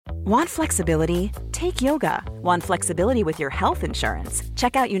Want flexibility? Take yoga. Want flexibility with your health insurance?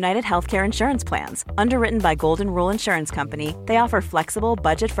 Check out United Healthcare Insurance Plans. Underwritten by Golden Rule Insurance Company, they offer flexible,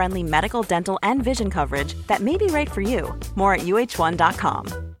 budget-friendly medical, dental, and vision coverage that may be right for you. More at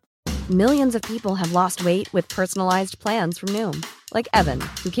uh1.com. Millions of people have lost weight with personalized plans from Noom. Like Evan,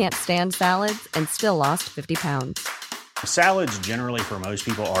 who can't stand salads and still lost 50 pounds. Salads generally for most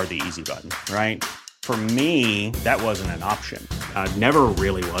people are the easy button, right? For me, that wasn't an option. I never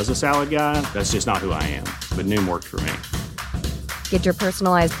really was a salad guy. That's just not who I am. But Noom worked for me. Get your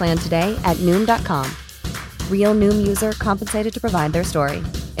personalized plan today at Noom.com. Real Noom user compensated to provide their story.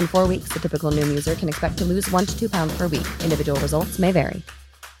 In 4 weeks, the typical Noom user can expect to lose 1 to 2 pounds per week. Individual results may vary.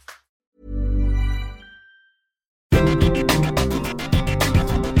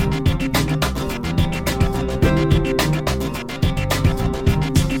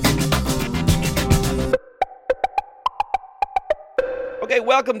 Okay,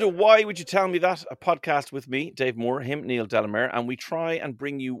 welcome to Why Would You Tell Me That? A podcast with me, Dave Moore, him, Neil Delamere, and we try and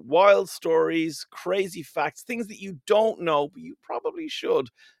bring you wild stories, crazy facts, things that you don't know, but you probably should.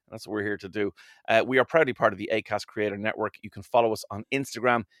 That's what we're here to do. We are proudly part of the Acast Creator Network. You can follow us on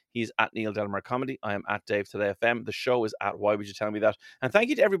Instagram. He's at Neil Delamere Comedy. I am at Dave Today FM. The show is at Why Would You Tell Me That? And thank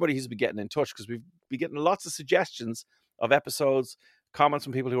you to everybody who's been getting in touch, because we've been getting lots of suggestions of episodes, comments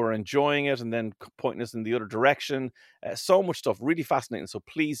from people who are enjoying it and then pointing us in the other direction. So much stuff, really fascinating. So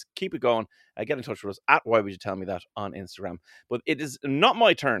please keep it going. Get in touch with us at Why Would You Tell Me That on Instagram. But it is not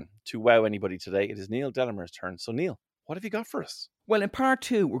my turn to wow anybody today. It is Neil Delamere's turn. So Neil, what have you got for us? Well, in part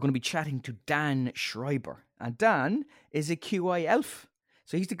 2, we're going to be chatting to Dan Schreiber. And Dan is a QI elf.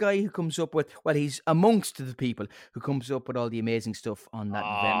 So he's the guy who comes up with, well, he's amongst the people who comes up with all the amazing stuff on that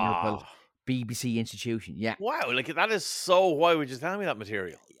venerable BBC institution. Yeah. Wow, like that is so Why Would You Tell Me That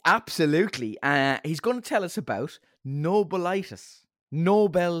material? Absolutely. He's going to tell us about Nobelitis,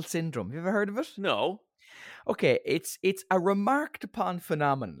 Nobel syndrome. Have you ever heard of it? No. Okay, it's a remarked upon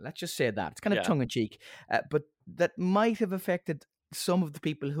phenomenon. Let's just say that. It's kind of tongue-in-cheek, but that might have affected some of the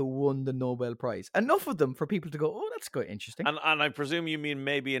people who won the Nobel Prize. Enough of them for people to go, oh, that's quite interesting. And I presume you mean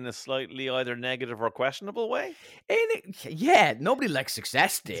maybe in a slightly either negative or questionable way? Yeah, nobody likes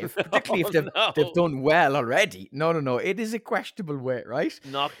success, Dave, particularly if they've done well already. No. It is a questionable way, right?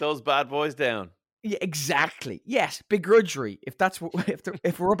 Knock those bad boys down. Yeah, exactly. Yes, begrudgery. If that's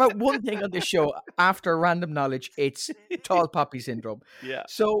if we're about one thing on this show, after random knowledge, it's tall poppy syndrome. Yeah.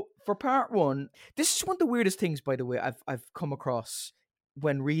 So for part 1, this is one of the weirdest things, by the way, I've come across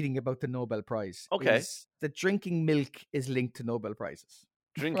when reading about the Nobel Prize. Okay. Is that drinking milk is linked to Nobel Prizes.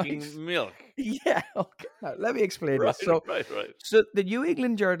 Drinking milk. Yeah. Okay. Now, let me explain this. Right. So the New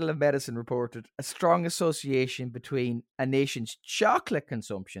England Journal of Medicine reported a strong association between a nation's chocolate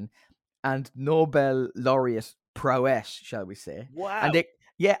consumption and Nobel laureate prowess, shall we say? Wow!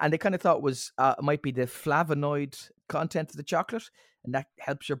 And they kind of thought was might be the flavonoid content of the chocolate, and that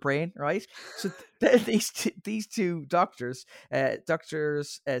helps your brain, right? So these two doctors, Sarah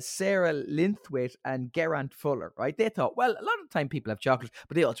Linthwaite and Geraint Fuller, right? They thought, well, a lot of the time people have chocolate,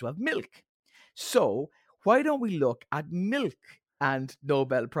 but they also have milk. So why don't we look at milk and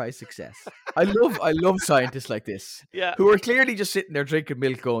Nobel Prize success? I love scientists like this, who are clearly just sitting there drinking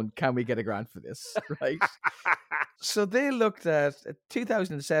milk going, can we get a grant for this, right? So they looked at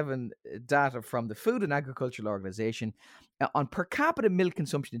 2007 data from the Food and Agricultural Organization on per capita milk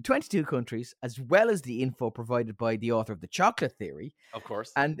consumption in 22 countries, as well as the info provided by the author of The Chocolate Theory. Of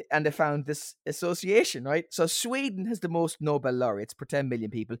course. And they found this association, right? So Sweden has the most Nobel laureates per 10 million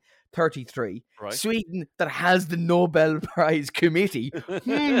people, 33. Right. Sweden, that has the Nobel Prize Committee.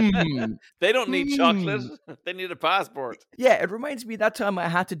 They don't need chocolate. They need a passport. Yeah, it reminds me of that time I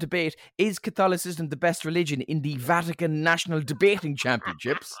had to debate, is Catholicism the best religion in the Vatican National Debating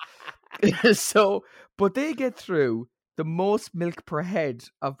Championships? But they get through the most milk per head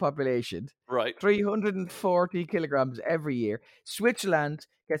of population. Right. 340 kilograms every year. Switzerland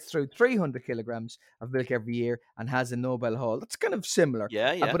gets through 300 kilograms of milk every year and has a Nobel haul. That's kind of similar.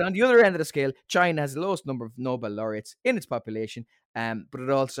 Yeah. But on the other end of the scale, China has the lowest number of Nobel laureates in its population, but it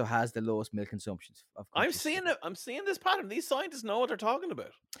also has the lowest milk consumptions. I'm seeing it. I'm seeing this pattern. These scientists know what they're talking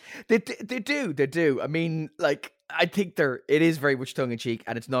about. They do. I mean, like, I think it is very much tongue in cheek,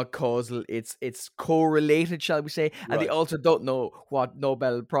 and it's not causal. It's correlated, shall we say? And They also don't know what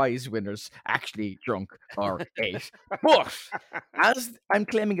Nobel Prize winners actually drunk or ate. But as I'm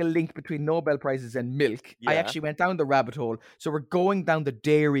claiming a link between Nobel Prizes and milk, I actually went down the rabbit hole. So we're going down the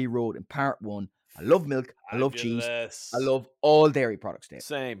dairy road in part 1. I love milk. I love cheese. I love all dairy products, Dave.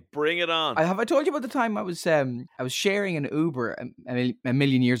 Same. Bring it on. I told you about the time I was sharing an Uber a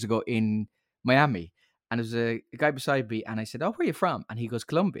million years ago in Miami. and there was a guy beside me, and I said, "Oh, where are you from?" And he goes,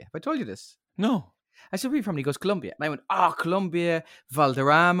 "Colombia." Have I told you this? No. I said, "Where are you from?" And he goes, "Colombia." And I went, "Oh, Colombia,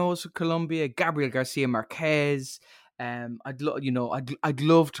 Valderrama's Colombia, Gabriel Garcia Marquez. I'd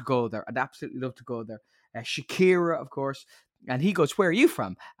love to go there. I'd absolutely love to go there. Shakira, of course." And he goes, "Where are you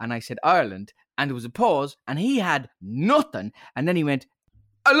from?" And I said, "Ireland." And there was a pause, and he had nothing. And then he went,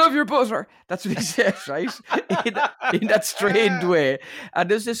 "I love your butter." That's what he said, right? in that strained way. And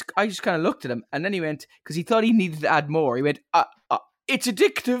there's this, I just kind of looked at him, and then he went, because he thought he needed to add more. He went, "It's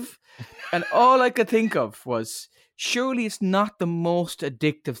addictive." And all I could think of was, surely it's not the most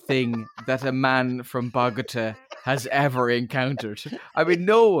addictive thing that a man from Bogota has ever encountered. I mean,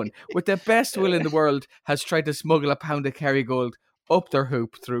 no one, with the best will in the world, has tried to smuggle a pound of Kerrygold up their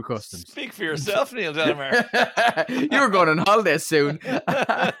hoop through customs. Speak for yourself, Neil Delamere. You're going on holiday soon.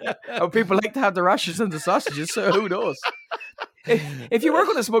 Oh, people like to have the rashes and the sausages, so who knows? If you were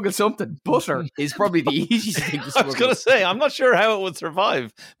going to smuggle something, butter is probably the easiest thing to smuggle. I was going to say, I'm not sure how it would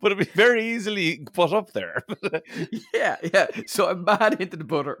survive, but it'd be very easily put up there. Yeah. So I'm mad into the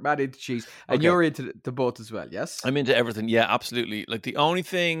butter, mad into cheese, and you're into the both as well, yes? I'm into everything. Yeah, absolutely. Like the only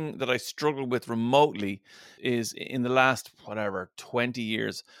thing that I struggle with remotely is in the last, 20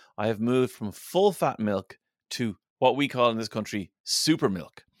 years, I have moved from full fat milk to what we call in this country super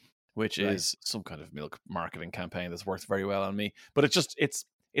milk, which is some kind of milk marketing campaign that's worked very well on me. But it's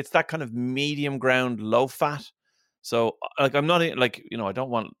that kind of medium ground, low fat. So like, I'm not like, I don't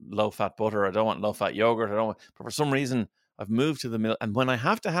want low fat butter. I don't want low fat yogurt. But for some reason I've moved to the milk. And when I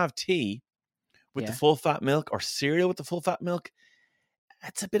have to have tea with the full fat milk or cereal with the full fat milk,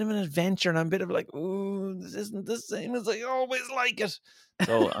 it's a bit of an adventure. And I'm a bit of like, ooh, this isn't the same as I always like it.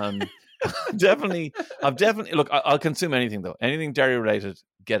 So I've definitely look, I'll consume anything though. Anything dairy related,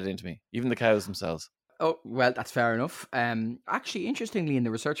 get it into me. Even the cows themselves. Oh, well, that's fair enough. Actually, interestingly, in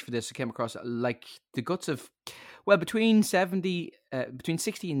the research for this, I came across like the guts of, between 60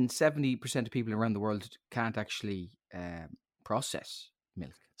 and 70% of people around the world can't actually process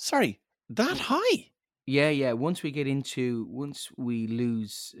milk. Sorry, that high? Yeah. Once we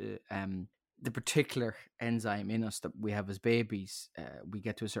lose the particular enzyme in us that we have as babies, we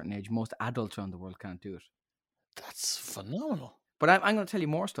get to a certain age. Most adults around the world can't do it. That's phenomenal. But I'm going to tell you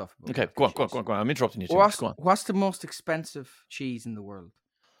more stuff. Okay, go on. I'm interrupting you. Go on. What's the most expensive cheese in the world?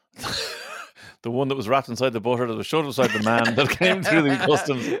 The one that was wrapped inside the butter that was shoved inside the man that came through the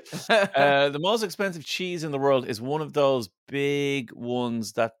customs. The most expensive cheese in the world is one of those big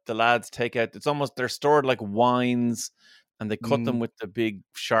ones that the lads take out. It's almost, they're stored like wines, and they cut them with the big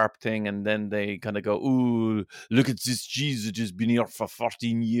sharp thing, and then they kind of go, "Ooh, look at this cheese. It has been here for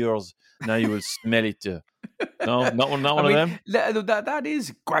 14 years. Now you will smell it." No, not one of them. That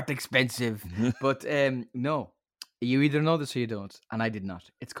is quite expensive. But no, you either know this or you don't, and I did not.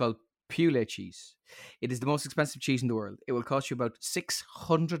 It's called Poulet cheese. It is the most expensive cheese in the world. It will cost you about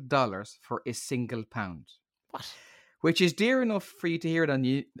 $600 for a single pound. What? Which is dear enough for you to hear it on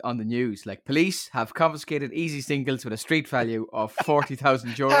the news. Like, police have confiscated easy singles with a street value of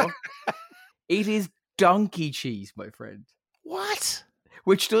 €40,000. It is donkey cheese, my friend. What?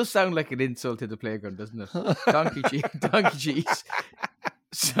 Which does sound like an insult to the playground, doesn't it? Donkey cheese.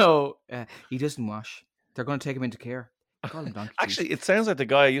 So he doesn't wash. They're going to take him into care. Call him donkey Actually, cheese. it sounds like the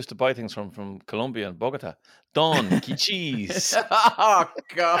guy I used to buy things from Colombia and Bogota. Donkey cheese. Oh,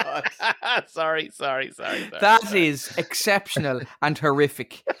 God. Sorry. That is exceptional and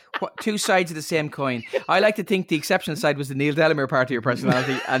horrific. Two sides of the same coin. I like to think the exceptional side was the Neil Delamere part of your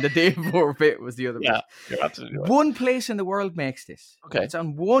personality, and the Dave Moore bit was the other bit. Yeah, you're absolutely right. One place in the world makes this. Okay. It's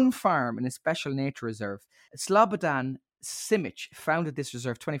on one farm in a special nature reserve. Slobodan Simic founded this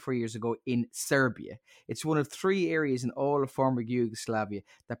reserve 24 years ago in Serbia. It's one of 3 areas in all of former Yugoslavia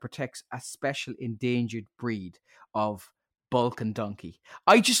that protects a special endangered breed of Balkan donkey.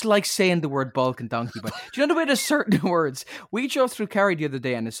 I just like saying the word Balkan donkey, but do you know the way there's certain words? We drove through Kerry the other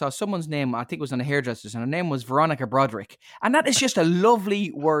day and I saw someone's name, I think it was on a hairdresser's, and her name was Veronica Broderick. And that is just a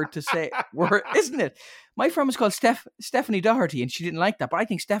lovely word to say, isn't it? My friend was called Stephanie Doherty, and she didn't like that. But I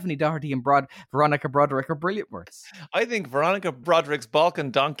think Stephanie Doherty and Veronica Broderick are brilliant words. I think Veronica Broderick's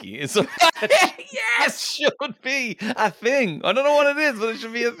Balkan donkey is yes, should be a thing. I don't know what it is, but it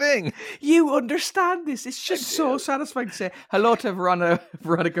should be a thing. You understand this. It's just so satisfying to say hello to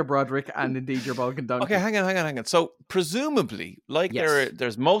Veronica Broderick and indeed your Balkan donkey. Okay, hang on. So presumably, like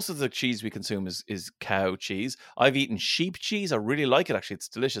there's most of the cheese we consume is cow cheese. I've eaten sheep cheese. I really like it, actually. It's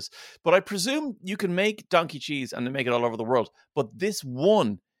delicious. But I presume you can make donkey cheese and they make it all over the world. But this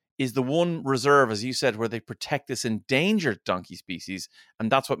one is the one reserve, as you said, where they protect this endangered donkey species.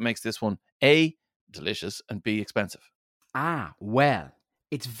 And that's what makes this one A, delicious, and B, expensive. Ah, well,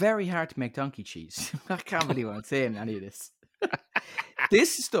 It's very hard to make donkey cheese. I can't believe I'm saying any of this.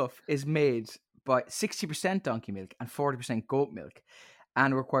 This stuff is made by 60% donkey milk and 40% goat milk,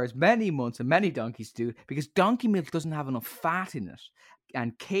 and requires many months and many donkeys to do it because donkey milk doesn't have enough fat in it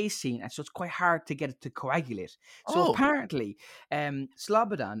and casein, and so it's quite hard to get it to coagulate. So Oh. apparently,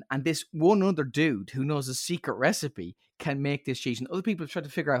 Slobodan and this one other dude who knows a secret recipe can make this cheese, and other people have tried to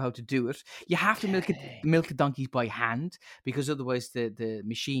figure out how to do it. You have to milk the donkeys by hand because otherwise the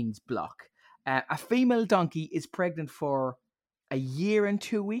machines block. A female donkey is pregnant for a year and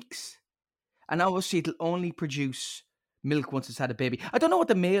 2 weeks, and obviously it'll only produce milk once it's had a baby. I don't know what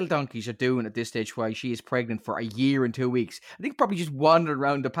the male donkeys are doing at this stage while she is pregnant for a year and 2 weeks. I think probably just wandering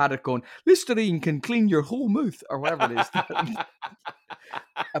around the paddock going, Listerine can clean your whole mouth, or whatever it is.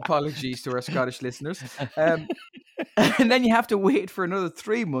 Apologies to our Scottish listeners. And then you have to wait for another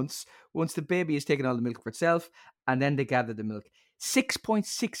 3 months once the baby has taken all the milk for itself, and then they gather the milk.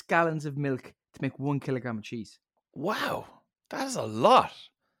 6.6 gallons of milk to make 1 kilogram of cheese. Wow. That is a lot.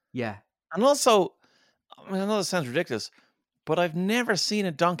 Yeah. And also, I mean, I know this sounds ridiculous, but I've never seen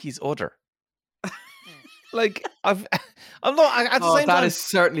a donkey's udder. Like, I'm not, at the same that time, is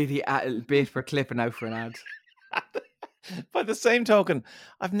certainly the bait for clipping out for an ad. by the same token,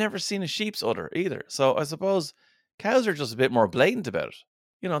 I've never seen a sheep's udder either. So I suppose cows are just a bit more blatant about it.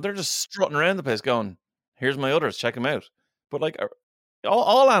 You know, they're just strutting around the place going, here's my udders, check them out. But like,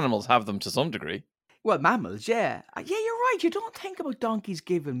 all animals have them to some degree. Well, mammals, yeah. Yeah, you're right. You don't think about donkeys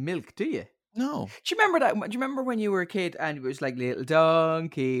giving milk, do you? No. Do you remember that? Do you remember when you were a kid and it was like, little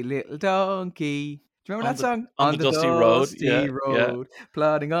donkey, little donkey? Do you remember that song? On the dusty road. Yeah, road,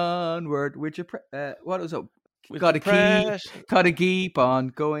 plodding onward with your... what was it? With Gotta keep on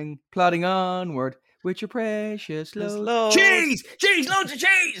going, plodding onward with your precious load. Cheese! Cheese! Loads of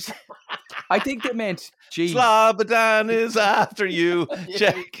cheese! I think they meant cheese. Slobodan is after you.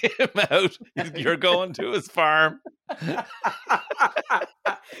 Check him out. You're going to his farm.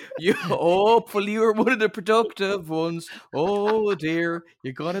 Hopefully you're one of the productive ones. Oh dear,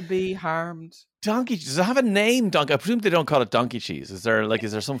 you're gonna be harmed. Donkey cheese. Does it have a name, donkey? I presume they don't call it donkey cheese. Is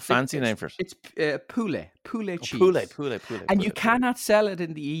there some fancy name for it? It's poulet cheese. Poulet. And you cannot sell it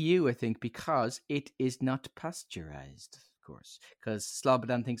in the EU, I think, because it is not pasteurized. Of course, because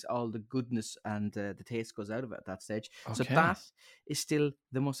Slobodan thinks all the goodness and the taste goes out of it at that stage. Okay. So that is still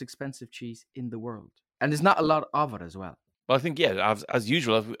the most expensive cheese in the world, and there's not a lot of it as well. Well, I think, yeah, as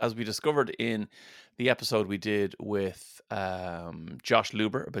usual, as we discovered in the episode we did with Josh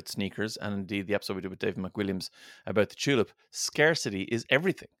Luber about sneakers, and indeed the episode we did with David McWilliams about the tulip, scarcity is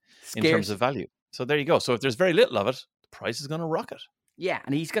everything in terms of value. So there you go. So if there's very little of it, the price is going to rocket. Yeah,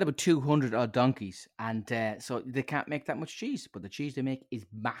 and he's got about 200 odd donkeys, and so they can't make that much cheese, but the cheese they make is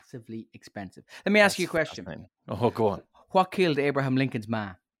massively expensive. Let me ask you a question. Oh, go on. What killed Abraham Lincoln's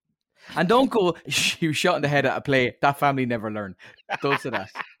ma? And don't go, he was shot in the head at a play. That family never learned. Don't say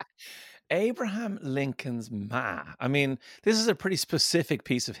that. Abraham Lincoln's ma. I mean, this is a pretty specific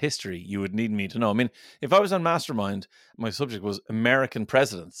piece of history you would need me to know. I mean, if I was on Mastermind, my subject was American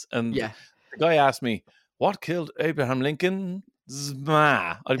presidents. And the guy asked me, what killed Abraham Lincoln's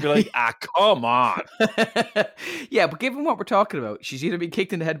ma? I'd be like, come on. Yeah, but given what we're talking about, she's either been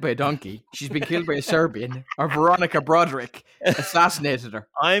kicked in the head by a donkey, she's been killed by a Serbian, or Veronica Broderick assassinated her.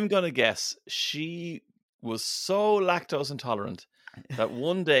 I'm going to guess she was so lactose intolerant that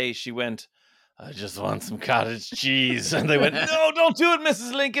one day she went, I just want some cottage cheese. And they went, no, don't do it,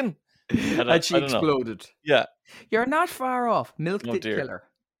 Mrs. Lincoln. And she exploded. Yeah. You're not far off. Milk did kill her.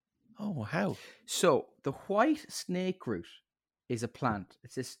 Oh, how? So, the white snake root is a plant.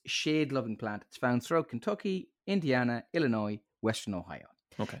 It's this shade-loving plant. It's found throughout Kentucky, Indiana, Illinois, Western Ohio.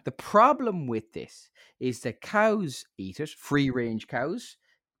 Okay. The problem with this is that cows eat it, free-range cows.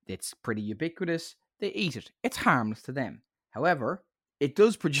 It's pretty ubiquitous. They eat it. It's harmless to them. However, it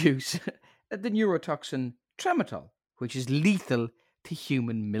does produce the neurotoxin tramadol, which is lethal to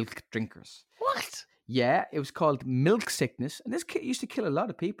human milk drinkers. What? Yeah, it was called milk sickness, and this used to kill a lot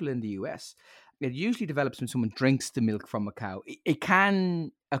of people in the US. It usually develops when someone drinks the milk from a cow. It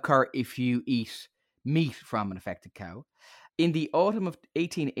can occur if you eat meat from an affected cow. In the autumn of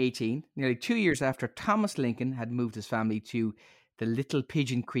 1818, nearly 2 years after Thomas Lincoln had moved his family to the Little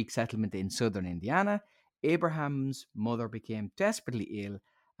Pigeon Creek settlement in southern Indiana, Abraham's mother became desperately ill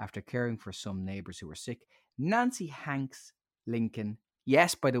after caring for some neighbors who were sick. Nancy Hanks Lincoln,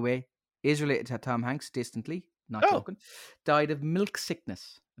 yes, by the way, is related to Tom Hanks distantly, not joking, died of milk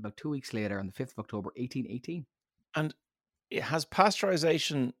sickness about 2 weeks later on the 5th of October, 1818. And has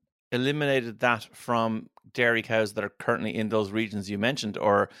pasteurization eliminated that from dairy cows that are currently in those regions you mentioned,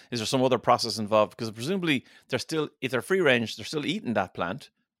 or is there some other process involved? Because presumably they're still, if they're free range, they're still eating that plant,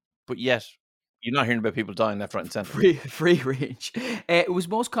 but yet you're not hearing about people dying left, right, and centre. Free range. It was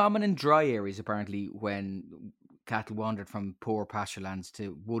most common in dry areas, apparently, when cattle wandered from poor pasture lands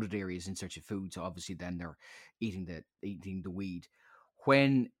to wooded areas in search of food. So obviously, then they're eating the weed.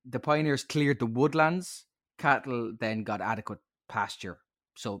 When the pioneers cleared the woodlands, cattle then got adequate pasture.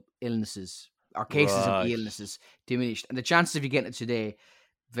 So illnesses or cases of Right. illnesses diminished, and the chances of you getting it today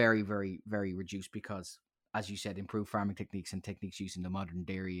very, very, very reduced because, as you said, improved farming techniques and techniques used in the modern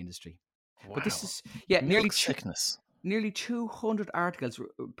dairy industry. Wow. But this is milk sickness. nearly 200 articles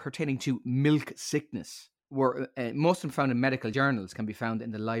pertaining to milk sickness were most of them found in medical journals, can be found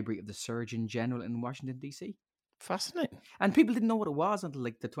in the Library of the Surgeon General in Washington, D.C. Fascinating. And people didn't know what it was until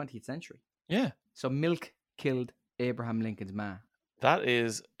like the 20th century. Yeah. So milk killed Abraham Lincoln's ma. That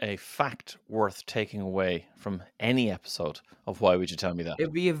is a fact worth taking away from any episode of Why Would You Tell Me That? It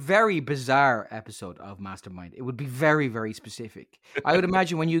would be a very bizarre episode of Mastermind. It would be very, very specific. I would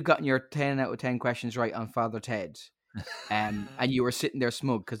imagine when you got your 10 out of 10 questions right on Father Ted, and you were sitting there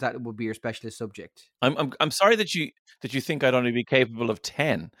smug because that would be your specialist subject. I'm sorry that you think I'd only be capable of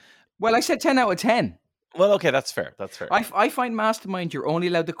 10. Well, I said 10 out of 10. Well, okay, that's fair. That's fair. I find Mastermind, you're only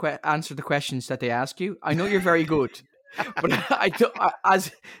allowed to answer the questions that they ask you. I know you're very good, but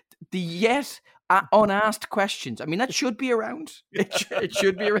as the yet unasked questions, I mean, that should be around. It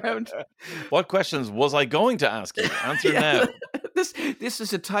should be around. What questions was I going to ask you? Answer now. This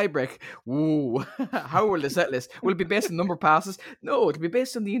is a tiebreak. Ooh, how will the set list? Will it be based on number of passes? No, it'll be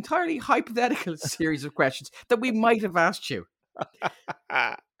based on the entirely hypothetical series of questions that we might have asked you.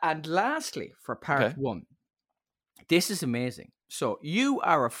 And lastly, for part one, this is amazing. So you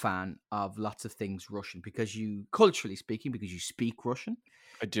are a fan of lots of things Russian because you, culturally speaking, because you speak Russian.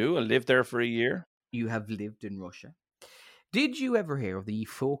 I do. I lived there for a year. You have lived in Russia. Did you ever hear of the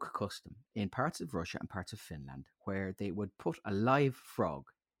folk custom in parts of Russia and parts of Finland where they would put a live frog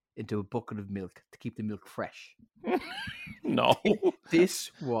into a bucket of milk to keep the milk fresh? No.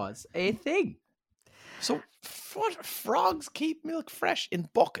 This was a thing. So what, frogs keep milk fresh in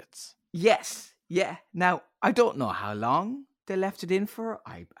buckets? Yes. Yeah. Now, I don't know how long they left it in for.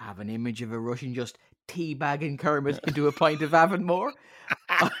 I have an image of a Russian just teabagging Kermit into a pint of Avonmore.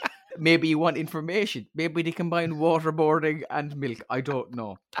 Maybe you want information. Maybe they combine waterboarding and milk. I don't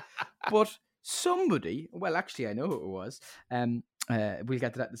know. But somebody, well, actually, I know who it was. We'll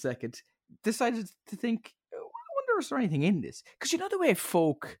get to that in a second. Decided to think, I wonder is there anything in this? Because you know the way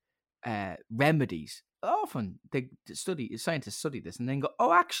folk remedies, often scientists study this and then go,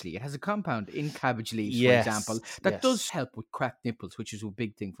 oh, actually, it has a compound in cabbage leaves, for example, that does help with cracked nipples, which is a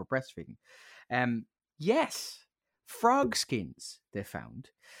big thing for breastfeeding. Yes, frog skins, they found.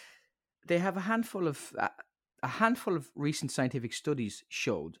 They have a handful of recent scientific studies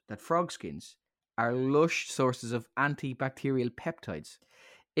showed that frog skins are lush sources of antibacterial peptides,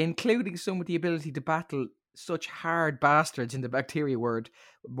 including some with the ability to battle such hard bastards in the bacteria world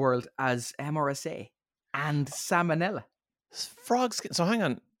as MRSA and Salmonella. Frog skin. So hang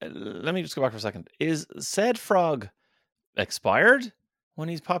on. Let me just go back for a second. Is said frog expired when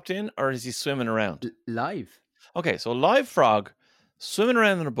he's popped in, or is he swimming around? Live. Okay, so a live frog swimming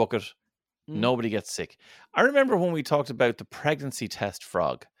around in a bucket, nobody gets sick. I remember when we talked about the pregnancy test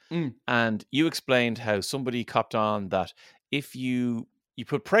frog, and you explained how somebody copped on that if you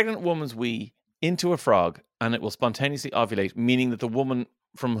put pregnant woman's wee into a frog and it will spontaneously ovulate, meaning that the woman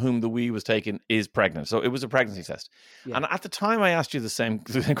from whom the wee was taken is pregnant. So it was a pregnancy test. Yeah. And at the time I asked you the same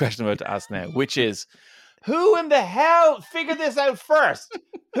question I'm about to ask now, which is, who in the hell figured this out first?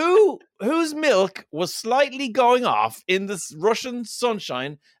 Whose milk was slightly going off in this Russian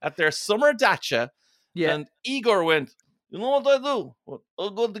sunshine at their summer dacha? Yeah. And Igor went, you know what I do?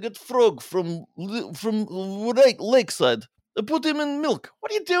 I'm going to get frog from lakeside. I put him in milk.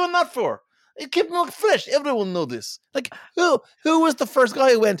 What are you doing that for? It kept milk fresh. Everyone know this. Like, who was the first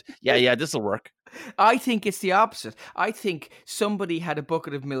guy who went, yeah, this will work? I think it's the opposite. I think somebody had a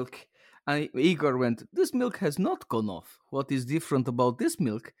bucket of milk and Igor went, this milk has not gone off. What is different about this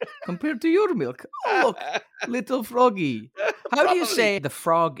milk compared to your milk? Oh, look, little froggy. How do you say the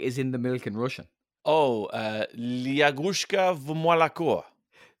frog is in the milk in Russian? Oh, Lyagushka v moloko.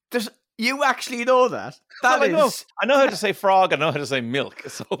 You actually know that? I know how to say frog. I know how to say milk.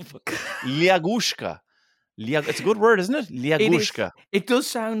 So, Lyagushka. It's a good word, isn't it? Lyagushka. It does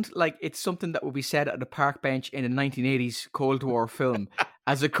sound like it's something that would be said at a park bench in a 1980s Cold War film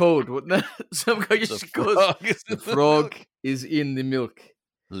as a code, wouldn't it? Some guy just goes, the frog is in the milk.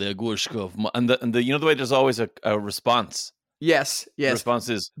 Lyagushka. And the you know the way there's always a response Yes, The yes. response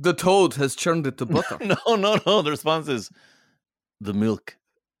is, The toad has churned it to butter. no. The response is, the milk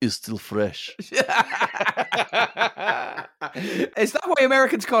is still fresh. Is that why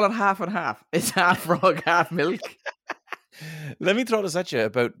Americans call it half and half? It's half frog, half milk. Let me throw this at you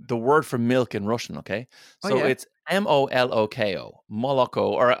about the word for milk in Russian, okay? Oh, So yeah. it's Moloko,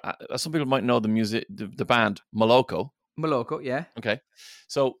 Moloko, or some people might know the band Moloko. Moloko, yeah. Okay,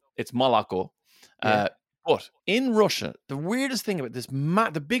 so it's Moloko. Yeah. But in Russia, the weirdest thing about this,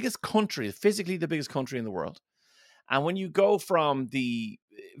 the biggest country, physically the biggest country in the world, and when you go from the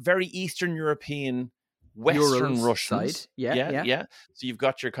very Eastern European, Western Urals Russians, side. Yeah. So you've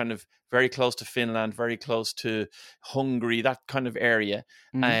got your kind of very close to Finland, very close to Hungary, that kind of area.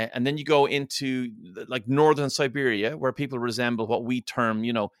 Mhm. And then you go into like northern Siberia, where people resemble what we term,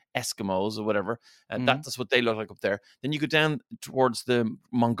 Eskimos or whatever. That's what they look like up there. Then you go down towards the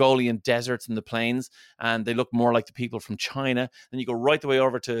Mongolian deserts and the plains, and they look more like the people from China. Then you go right the way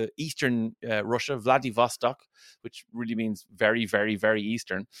over to eastern Russia, Vladivostok, which really means very, very, very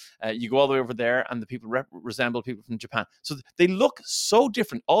eastern. You go all the way over there, and the people resemble people from Japan. So they look so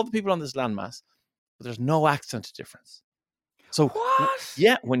different, all the people on this landmass, but there's no accent difference. So, What?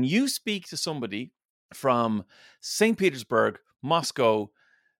 yeah, when you speak to somebody from St. Petersburg, Moscow,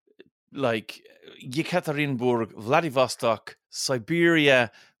 like Yekaterinburg, Vladivostok,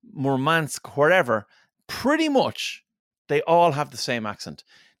 Siberia, Murmansk, wherever, pretty much they all have the same accent.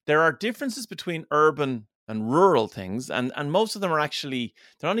 There are differences between urban and rural things, and most of them are actually,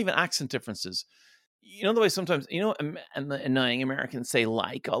 they're not even accent differences. You know the way sometimes, annoying Americans say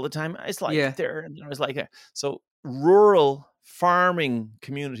like all the time? It's like Yeah. there, it's like a, so rural farming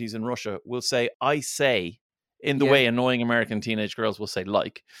communities in Russia will say I say in the Yeah. way annoying American teenage girls will say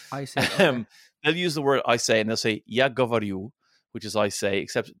like. I say, okay. They'll use the word I say, and they'll say ya говорю, which is I say,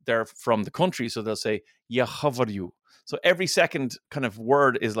 except they're from the country, so they'll say ya говорю. So every second kind of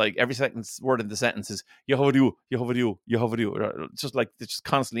word is like, every second word in the sentence is ya говорю, ya говорю, ya говорю. It's just like, it's just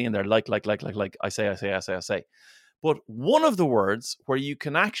constantly in there, like, I say. But one of the words where you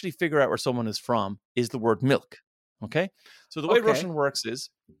can actually figure out where someone is from is the word milk. Okay? So the way Okay. Russian works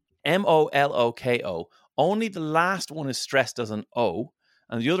is Moloko. Only the last one is stressed as an O,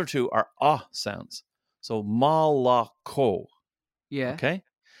 and the other two are sounds. So Moloko. Yeah. Okay?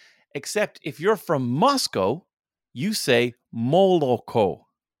 Except if you're from Moscow, you say Moloko.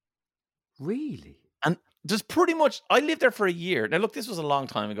 Really? And just pretty much, I lived there for a year. Now, look, this was a long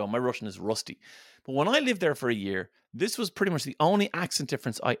time ago. My Russian is rusty. But when I lived there for a year, this was pretty much the only accent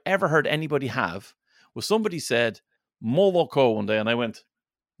difference I ever heard anybody have, was somebody said Moloko one day, and I went,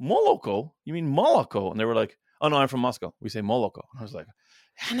 Moloko? You mean Moloko? And they were like, oh no, I'm from Moscow. We say Moloko. And I was like,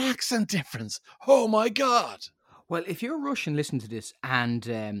 an accent difference. Oh my God. Well, if you're Russian, listen to this,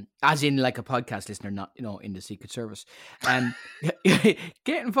 and as in like a podcast listener, not in the Secret Service,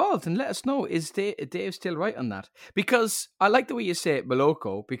 get involved and let us know. Is Dave still right on that? Because I like the way you say it,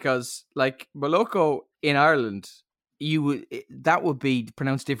 Moloko, because like Moloko in Ireland, that would be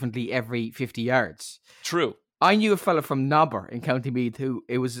pronounced differently every 50 yards. True. I knew a fella from Nobber in County Meath who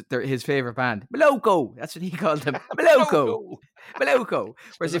it was his favourite band. Moloko! That's what he called them. Moloko! Moloko!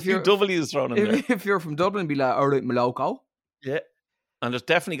 Whereas There's a few W's thrown in there. if you're from Dublin, be like, all right, Moloko. Yeah. And there's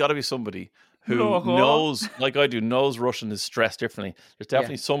definitely got to be somebody who Moloko. knows, like I do, knows Russian is stressed differently. There's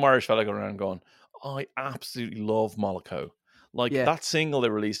definitely some Irish fella going around going, I absolutely love Moloko. Like that single they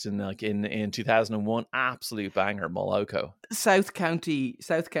released in 2001, absolute banger, Moloko. South County,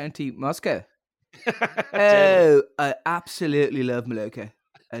 Moscow. Oh, I absolutely love Moloko.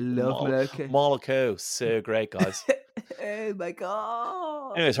 I love Moloko. Moloko, so great, guys. Oh my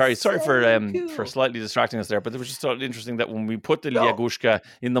God. Anyway, sorry so for slightly distracting us there, but it was just sort of interesting that when we put the Lyagushka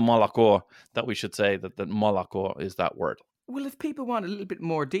in the Moloko, that we should say that the Moloko is that word. Well, if people want a little bit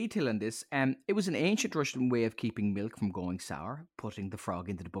more detail on this, it was an ancient Russian way of keeping milk from going sour, putting the frog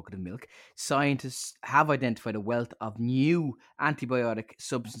into the bucket of milk. Scientists have identified a wealth of new antibiotic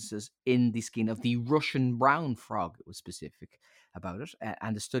substances in the skin of the Russian brown frog. It was specific about it.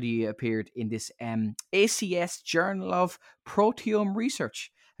 And the study appeared in this ACS Journal of Proteome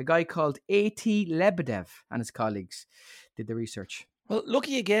Research. A guy called A.T. Lebedev and his colleagues did the research. Well,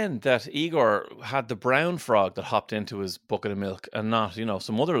 lucky again that Igor had the brown frog that hopped into his bucket of milk and not,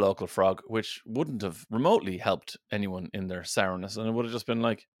 some other local frog, which wouldn't have remotely helped anyone in their sourness. And it would have just been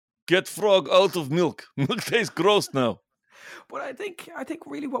like, get frog out of milk. Milk tastes gross now. But I think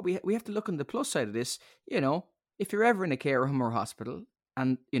really what we have to look on the plus side of this, if you're ever in a care home or hospital,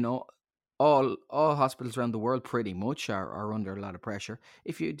 and, all hospitals around the world pretty much are under a lot of pressure.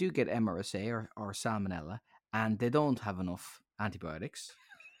 If you do get MRSA or salmonella and they don't have enough antibiotics,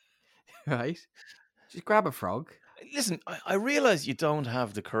 right? Just grab a frog. Listen, I realize you don't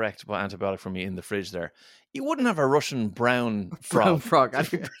have the correct antibiotic for me in the fridge there. You wouldn't have a Russian brown Brown frog.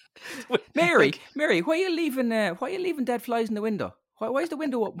 frog. Mary, why are you leaving dead flies in the window? Why is the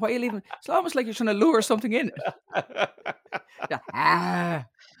window up? Why are you leaving? It's almost like you're trying to lure something in. Ah.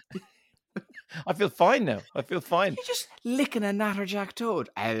 I feel fine now. I feel fine. You're just licking a natterjack toad.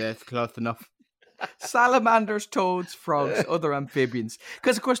 That's close enough. Salamanders, toads, frogs, other amphibians.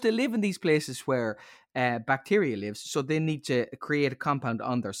 Because, of course, they live in these places where bacteria lives, so they need to create a compound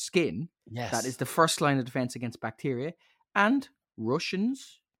on their skin. Yes. That is the first line of defense against bacteria. And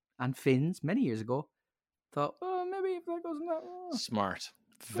Russians and Finns, many years ago, thought, oh, maybe if that goes in that... Smart.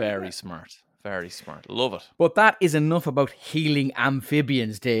 Very smart. Very smart. Love it. But that is enough about healing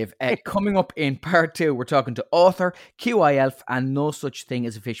amphibians, Dave. Coming up in part 2, we're talking to author, QI elf, and no such thing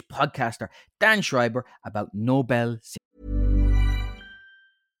as a fish podcaster, Dan Schreiber, about Nobel.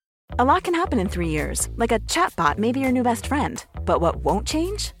 A lot can happen in 3 years, like a chatbot may be your new best friend. But what won't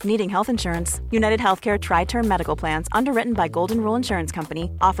change? Needing health insurance. United Healthcare Tri-Term Medical Plans, underwritten by Golden Rule Insurance Company,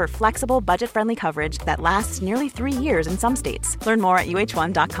 offer flexible, budget-friendly coverage that lasts nearly 3 years in some states. Learn more at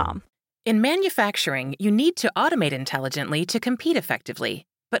uh1.com. In manufacturing, you need to automate intelligently to compete effectively.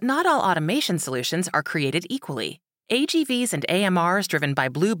 But not all automation solutions are created equally. AGVs and AMRs driven by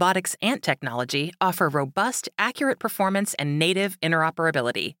Bluebotics Ant technology offer robust, accurate performance and native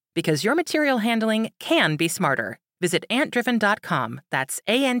interoperability. Because your material handling can be smarter. Visit antdriven.com, that's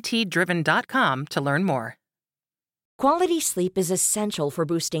ANTdriven.com to learn more. Quality sleep is essential for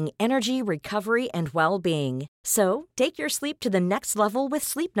boosting energy, recovery, and well-being. So, take your sleep to the next level with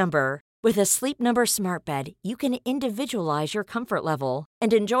Sleep Number. With a Sleep Number smart bed, you can individualize your comfort level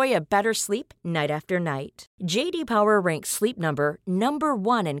and enjoy a better sleep night after night. J.D. Power ranks Sleep Number number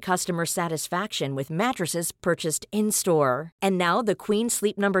 1 in customer satisfaction with mattresses purchased in-store. And now the Queen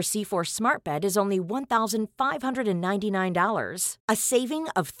Sleep Number C4 smart bed is only $1,599, a saving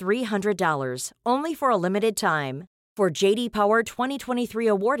of $300, only for a limited time. For J.D. Power 2023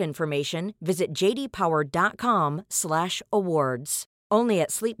 award information, visit jdpower.com/awards. Only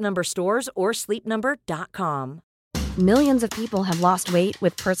at Sleep Number stores or sleepnumber.com. Millions of people have lost weight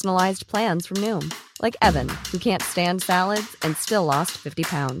with personalized plans from Noom. Like Evan, who can't stand salads and still lost 50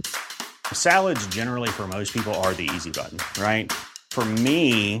 pounds. Salads generally for most people are the easy button, right? For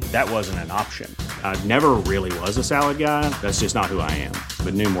me, that wasn't an option. I never really was a salad guy. That's just not who I am.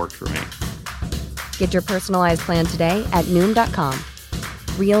 But Noom worked for me. Get your personalized plan today at Noom.com.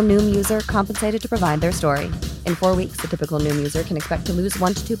 Real Noom user compensated to provide their story. In 4 weeks, the typical Noom user can expect to lose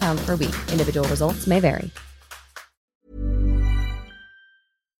 1 to 2 pounds per week. Individual results may vary.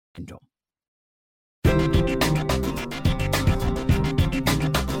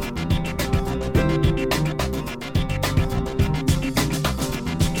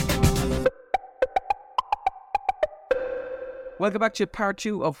 Welcome back to part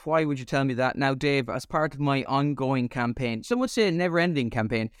 2 of Why Would You Tell Me That? Now, Dave, as part of my ongoing campaign, some would say never-ending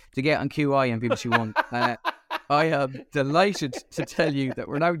campaign, to get on QI and BBC One, I am delighted to tell you that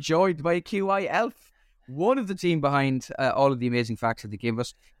we're now joined by a QI elf, one of the team behind all of the amazing facts that they give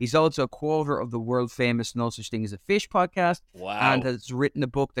us. He's also a co-author of the world-famous No Such Thing as a Fish podcast. Wow. And has written a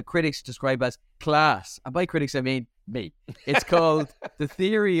book that critics describe as class. And by critics, I mean me. It's called The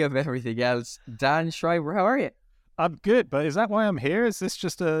Theory of Everything Else. Dan Schreiber, how are you? I'm good, but is that why I'm here? Is this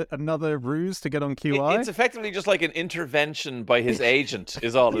just another ruse to get on QI? It's effectively just like an intervention by his agent,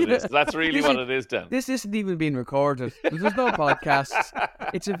 is all it is. That's really what it is, Dan. This isn't even being recorded. There's no podcasts.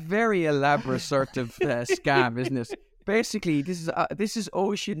 It's a very elaborate sort of scam, isn't it? Basically, this is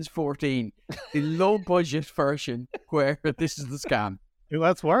Ocean's 14, the low-budget version where this is the scam. Well,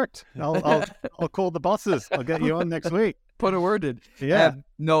 that's worked. I'll call the bosses. I'll get you on next week. Put a word in. Yeah.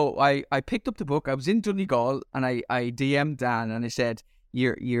 No, I picked up the book. I was in Donegal and I DM'd Dan and I said,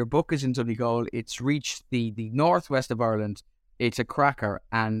 your book is in Donegal. It's reached the northwest of Ireland. It's a cracker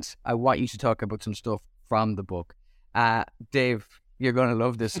and I want you to talk about some stuff from the book. Dave, you're going to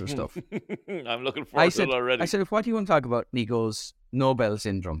love this sort of stuff. I'm looking forward to it already. I said, what do you want to talk about? And he goes, Nobel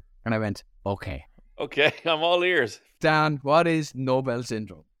syndrome. And I went, okay. Okay, I'm all ears. Dan, what is Nobel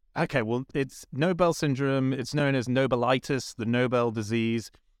syndrome? Okay, well, it's Nobel syndrome. It's known as Nobelitis, the Nobel disease.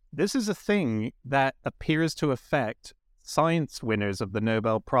 This is a thing that appears to affect science winners of the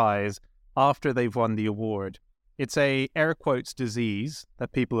Nobel Prize after they've won the award. It's a air quotes disease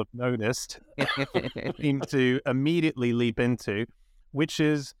that people have noticed seem to immediately leap into, which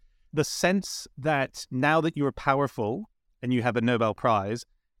is the sense that now that you're powerful and you have a Nobel Prize,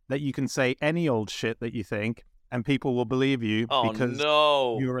 that you can say any old shit that you think and people will believe you because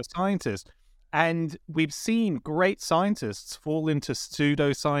you're a scientist. And we've seen great scientists fall into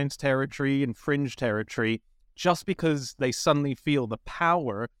pseudoscience territory and fringe territory just because they suddenly feel the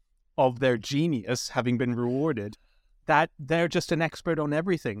power of their genius having been rewarded, that they're just an expert on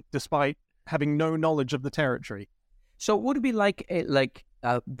everything, despite having no knowledge of the territory. So would it be like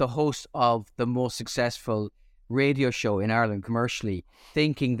the host of the most successful radio show in Ireland commercially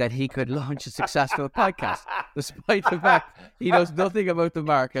thinking that he could launch a successful podcast, despite the fact he knows nothing about the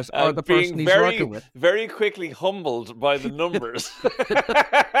market or the person he's working with? Very quickly humbled by the numbers.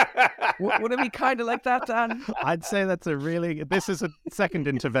 Would it be kind of like that, Dan? I'd say this is a second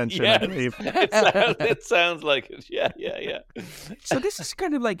intervention, I believe. It sounds like it. Yeah. So this is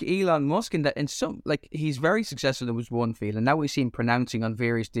kind of like Elon Musk in that, he's very successful in one field, and now we see him pronouncing on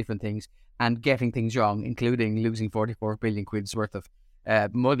various different things and getting things wrong, including losing 44 billion quid's worth of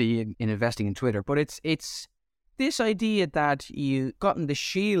money in investing in Twitter. But it's this idea that you've gotten the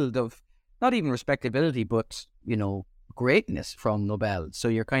shield of not even respectability, but, greatness from Nobel. So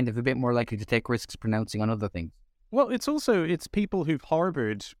you're kind of a bit more likely to take risks pronouncing on other things. Well, it's people who've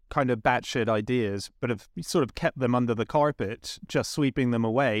harbored kind of batshit ideas, but have sort of kept them under the carpet, just sweeping them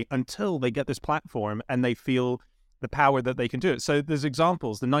away until they get this platform and they feel the power that they can do it. So there's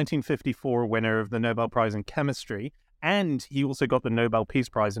examples. The 1954 winner of the Nobel Prize in Chemistry, and he also got the Nobel Peace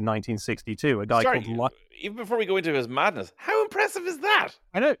Prize in 1962, a guy called... Even before we go into his madness, how impressive is that?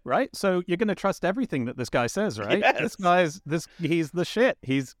 I know, right? So you're going to trust everything that this guy says, right? Yes. He's the shit.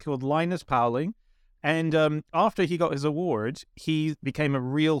 He's called Linus Pauling. And after he got his award, he became a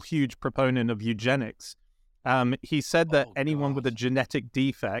real huge proponent of eugenics. He said that anyone with a genetic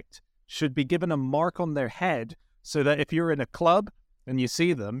defect should be given a mark on their head so that if you're in a club and you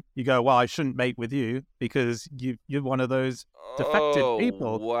see them, you go, well, I shouldn't mate with you because you're one of those defected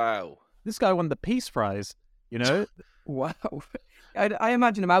people. Wow. This guy won the Peace Prize, Wow. I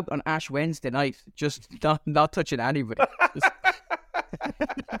imagine him out on Ash Wednesday night, just not touching anybody.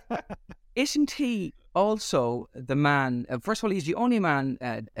 Isn't he also the man, first of all, he's the only man,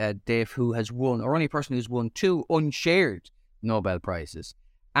 Dave, who has won, or only person who's won 2 unshared Nobel Prizes.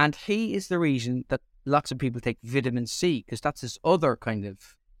 And he is the reason that lots of people take vitamin C, because that's his other kind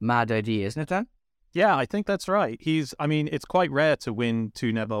of mad idea, isn't it, Dan? Yeah, I think that's right. It's quite rare to win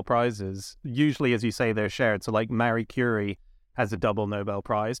 2 Nobel Prizes. Usually, as you say, they're shared. So like Marie Curie has a double Nobel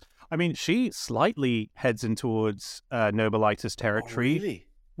Prize. She slightly heads in towards Nobelitis territory. Oh, really?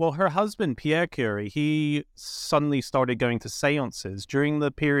 Well, her husband, Pierre Curie, he suddenly started going to seances during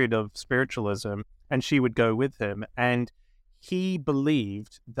the period of spiritualism, and she would go with him. And he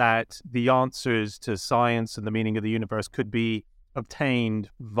believed that the answers to science and the meaning of the universe could be obtained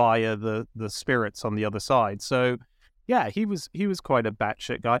via the spirits on the other side. So, yeah, he was quite a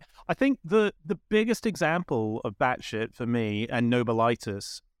batshit guy. I think the biggest example of batshit for me and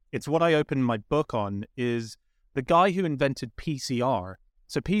Nobelitis, it's what I opened my book on, is the guy who invented PCR.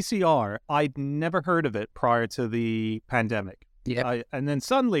 So PCR, I'd never heard of it prior to the pandemic. Yeah. And then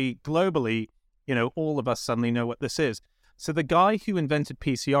suddenly, globally, all of us suddenly know what this is. So the guy who invented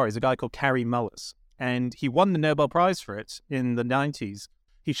PCR is a guy called Kary Mullis, and he won the Nobel Prize for it in the 90s.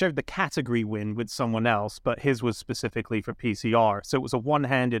 He shared the category win with someone else, but his was specifically for PCR. So it was a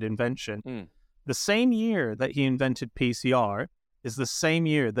one-handed invention. The same year that he invented PCR is the same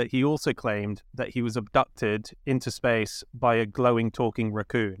year that he also claimed that he was abducted into space by a glowing talking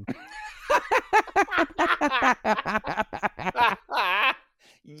raccoon.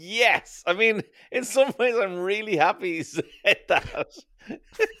 Yes. In some ways, I'm really happy he said that.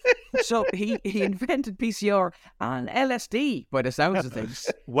 So he invented PCR on LSD, by the sounds of things.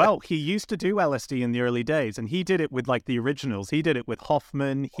 Well, he used to do LSD in the early days, and he did it with the originals. He did it with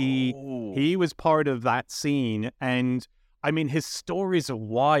Hoffman. He was part of that scene, and his stories are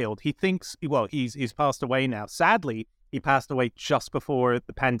wild. He thinks, he's passed away now. Sadly, he passed away just before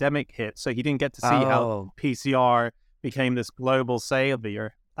the pandemic hit, so he didn't get to see how PCR became this global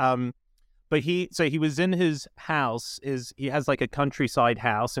savior. But he was in his house. He has a countryside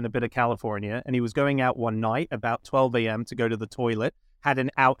house in a bit of California, and he was going out one night about 12 a.m. to go to the toilet, had an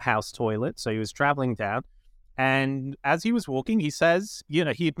outhouse toilet, so he was traveling down. And as he was walking, he says,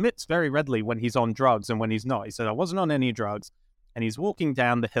 he admits very readily when he's on drugs and when he's not. He said, I wasn't on any drugs. And he's walking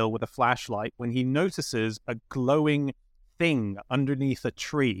down the hill with a flashlight when he notices a glowing thing underneath a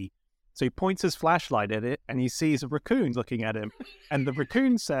tree. So he points his flashlight at it and he sees a raccoon looking at him. And the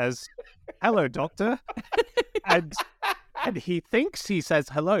raccoon says, hello, doctor. And he thinks he says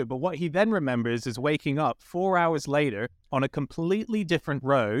hello, but what he then remembers is waking up 4 hours later on a completely different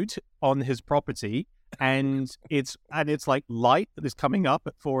road on his property. And it's light that is coming up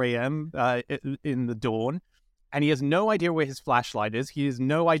at 4 a.m. In the dawn. And he has no idea where his flashlight is. He has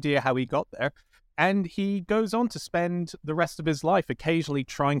no idea how he got there. And he goes on to spend the rest of his life occasionally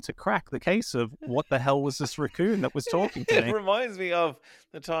trying to crack the case of what the hell was this raccoon that was talking to me. It reminds me of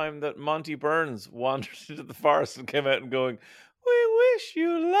the time that Monty Burns wandered into the forest and came out and going, "We wish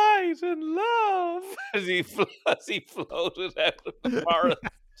you light and love," as he floated out of the forest.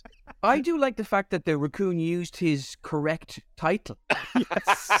 I do like the fact that the raccoon used his correct title.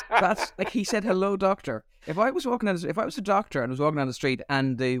 Yes. That's like he said, "Hello, doctor." If I was a doctor and was walking down the street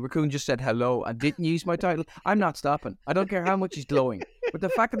and the raccoon just said hello and didn't use my title, I'm not stopping. I don't care how much he's glowing. But the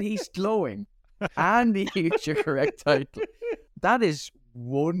fact that he's glowing and he used your correct title, that is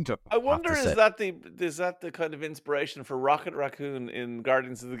wonderful. I wonder, is that the kind of inspiration for Rocket Raccoon in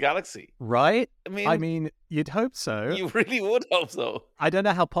Guardians of the Galaxy? Right? I mean, you'd hope so. You really would hope so. I don't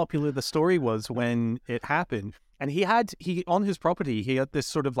know how popular the story was when it happened. And he on his property, he had this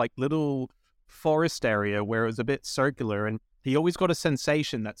sort of like little forest area where it was a bit circular, and he always got a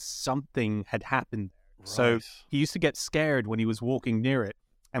sensation that something had happened. Right. So he used to get scared when he was walking near it.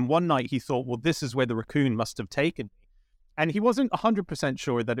 And one night he thought, well, this is where the raccoon must have taken me. And he wasn't 100%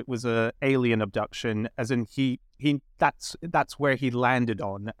 sure that it was an alien abduction, as in that's where he landed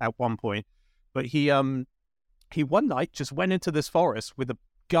on at one point. But he one night just went into this forest with a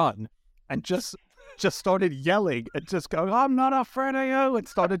gun and just started yelling and just going, "I'm not afraid of you," and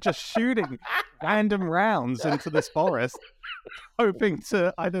started just shooting random rounds into this forest, hoping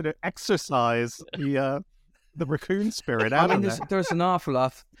to, I don't know, exercise the raccoon spirit out of there. There's an awful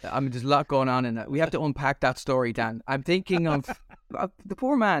lot. I mean, there's a lot going on in it. We have to unpack that story, Dan. I'm thinking of the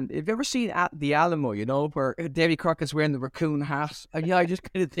poor man. Have you ever seen at the Alamo, where Davy Crockett's wearing the raccoon hat? And yeah, I just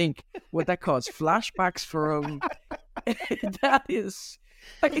kind of think, would that cause flashbacks for him? That is,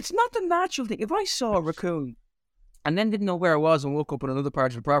 like, it's not the natural thing. If I saw a raccoon and then didn't know where I was and woke up on another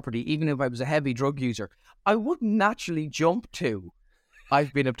part of the property, even if I was a heavy drug user, I wouldn't naturally jump to,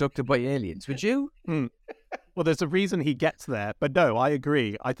 "I've been abducted by aliens." Would you? Well, there's a reason he gets there. But no, I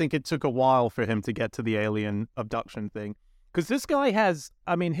agree. I think it took a while for him to get to the alien abduction thing. Because this guy has,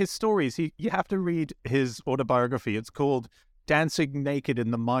 I mean, his stories, you have to read his autobiography. It's called Dancing Naked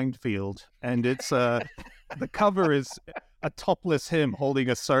in the Minefield. And it's, the cover is a topless him holding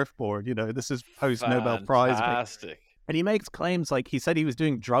a surfboard. This is post-Nobel Prize. Fantastic. And he makes claims like he said he was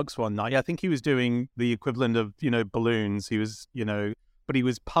doing drugs one night. I think he was doing the equivalent of, balloons. He was, but he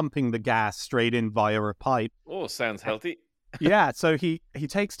was pumping the gas straight in via a pipe. Oh, sounds healthy. Yeah, so he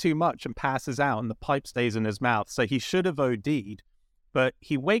takes too much and passes out, and the pipe stays in his mouth. So he should have OD'd, but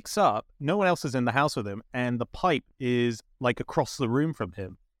he wakes up, no one else is in the house with him, and the pipe is like across the room from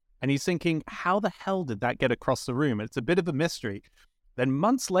him. And he's thinking, how the hell did that get across the room? It's a bit of a mystery. Then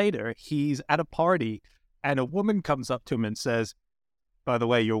months later, he's at a party, and a woman comes up to him and says, "By the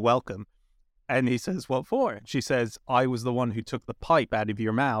way, you're welcome." And he says, "What for?" And she says, "I was the one who took the pipe out of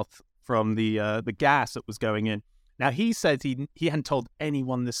your mouth from the gas that was going in." Now, he said he hadn't told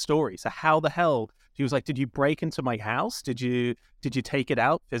anyone this story. So how the hell? He was like, "Did you break into my house? Did you take it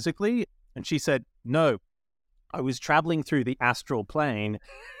out physically?" And she said, "No, I was traveling through the astral plane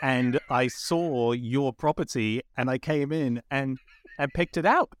and I saw your property and I came in and picked it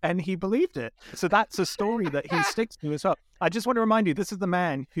out." And he believed it. So that's a story that he sticks to as well. I just want to remind you, this is the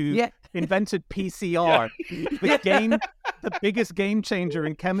man who invented PCR, the biggest game changer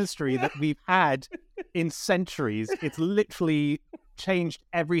in chemistry that we've had in centuries. It's literally changed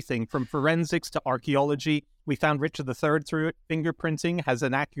everything from forensics to archaeology. We found Richard III through it. Fingerprinting has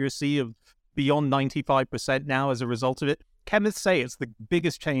an accuracy of beyond 95% now as a result of it. Chemists say it's the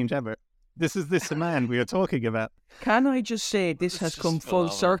biggest change ever. This is the man we are talking about. Can I just say this has come full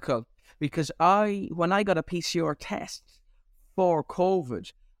circle? Because when I got a PCR test for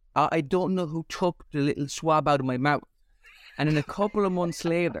COVID, I don't know who took the little swab out of my mouth. And then a couple of months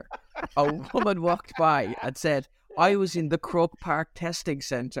later, a woman walked by and said, I was in the Croke Park testing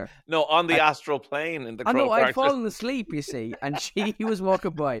centre. No, on the astral plane in the Croke Park. I'd fallen asleep, you see, and she was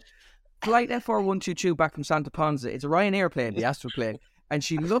walking by. Flight FR122 back from Santa Ponza. It's a Ryanair plane, the astral plane. And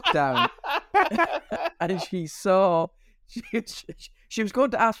she looked down and she saw, she was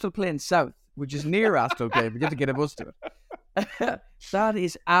going to Astral Plane South, which is near Astral Plane. We had to get a bus to it. That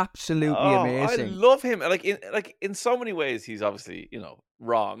is absolutely amazing. I love him. Like in so many ways, he's obviously,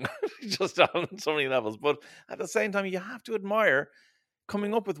 wrong, just on so many levels. But at the same time, you have to admire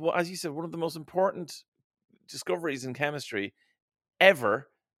coming up with what, as you said, one of the most important discoveries in chemistry ever.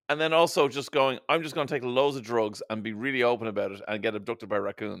 And then also just going, I'm just going to take loads of drugs and be really open about it and get abducted by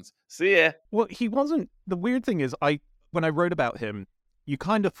raccoons. See ya. Well, he wasn't. The weird thing is, when I wrote about him, you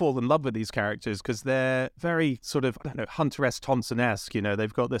kind of fall in love with these characters because they're very sort of, I don't know, Hunter S. Thompson-esque.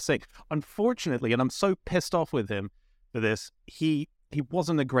 They've got this thing. Unfortunately, and I'm so pissed off with him for this, he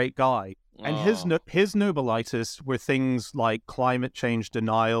wasn't a great guy. And his Nobelitis were things like climate change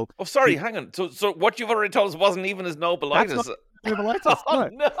denial. Oh, sorry, hang on. So what you've already told us wasn't even his Nobelitis. That's not Nobelitis. Oh,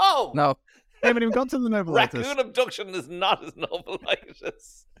 no. No. I haven't even got to the Nobelitis. Raccoon abduction is not his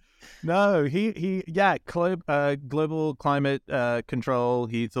Nobelitis. No, global climate control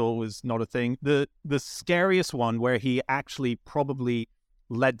he thought was not a thing. The scariest one, where he actually probably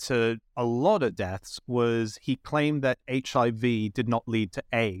led to a lot of deaths, was he claimed that HIV did not lead to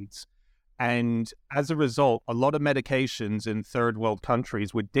AIDS. And as a result, a lot of medications in third world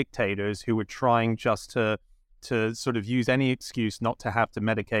countries with dictators who were trying just to sort of use any excuse not to have to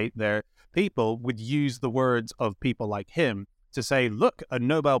medicate their people would use the words of people like him to say, look, a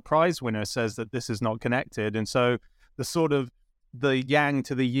Nobel Prize winner says that this is not connected. And so the yang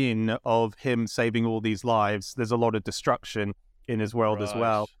to the yin of him saving all these lives, there's a lot of destruction in his world as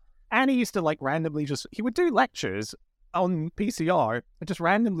well. And he used to randomly he would do lectures on PCR and just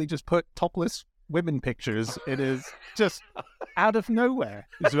randomly just put topless women pictures. It is just out of nowhere.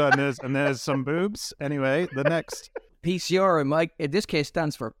 And there's some boobs. Anyway, the next PCR in this case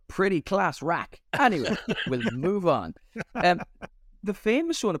stands for pretty class rack. Anyway, we'll move on. The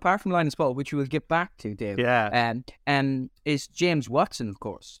famous one, apart from Linus Pauling, which we will get back to, Dave, is James Watson, of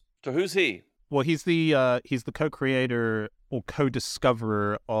course. So who's he? Well, he's the co-creator or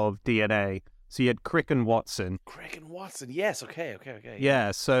co-discoverer of DNA. So you had Crick and Watson. Crick and Watson, yes. Okay.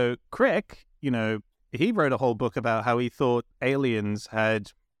 Yeah, so Crick, he wrote a whole book about how he thought aliens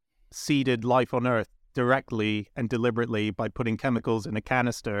had seeded life on Earth directly and deliberately by putting chemicals in a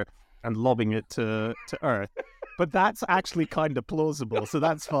canister and lobbing it to Earth. But that's actually kind of plausible, so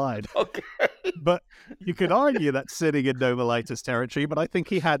that's fine. Okay. But you could argue that's sitting in Nobelitis territory, but I think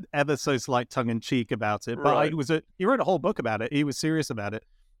he had ever so slight tongue-in-cheek about it. But Right. He wrote a whole book about it. He was serious about it.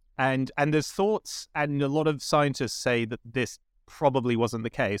 And there's thoughts, and a lot of scientists say that this probably wasn't the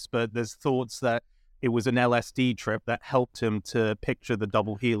case, but there's thoughts that it was an LSD trip that helped him to picture the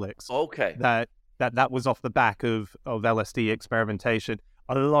double helix. Okay. That was off the back of LSD experimentation.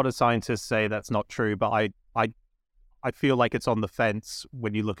 A lot of scientists say that's not true, but I feel like it's on the fence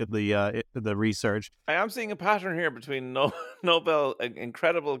when you look at the research. I am seeing a pattern here between Nobel,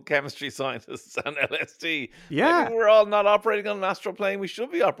 incredible chemistry scientists, and LSD. Yeah. Maybe we're all not operating on an astral plane we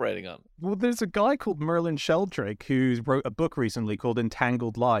should be operating on. Well, there's a guy called Merlin Sheldrake who wrote a book recently called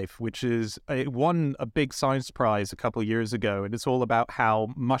Entangled Life, which it won a big science prize a couple of years ago. And it's all about how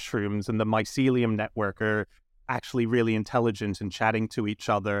mushrooms and the mycelium network are actually really intelligent and chatting to each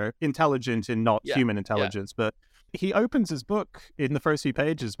other. Intelligent in not human intelligence, but he opens his book in the first few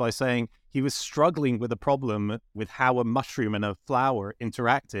pages by saying he was struggling with a problem with how a mushroom and a flower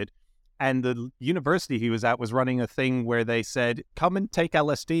interacted. And the university he was at was running a thing where they said, come and take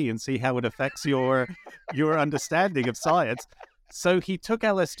LSD and see how it affects your understanding of science. So he took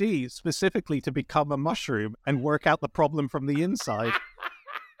LSD specifically to become a mushroom and work out the problem from the inside.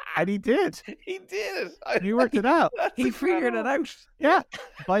 And he did. He did. He worked it out. He figured it out. Yeah,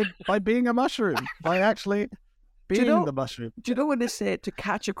 by being a mushroom, by actually being the mushroom. Do you know what they say? To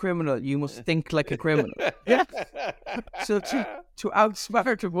catch a criminal, you must think like a criminal. Yeah. So to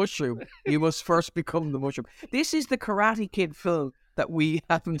outsmart a mushroom, you must first become the mushroom. This is the Karate Kid film that we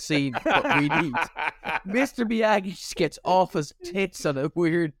haven't seen, but we need. Mr. Miyagi just gets off his tits on a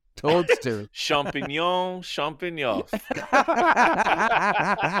weird toadstool. Champignon.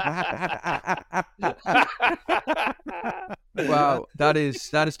 Wow, that is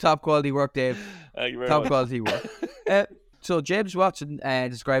top quality work, Dave. Thank you very Top much. quality work. So James Watson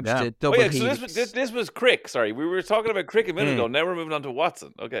describes the double So helix. this was Crick. Sorry, we were talking about Crick a minute ago. Now we're moving on to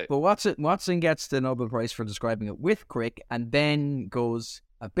Watson. Okay. But Watson gets the Nobel Prize for describing it with Crick, and then goes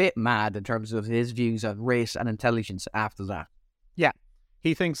a bit mad in terms of his views on race and intelligence after that. Yeah.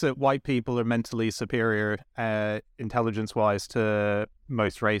 He thinks that white people are mentally superior, intelligence-wise, to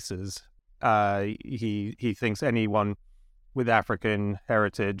most races. He thinks anyone with African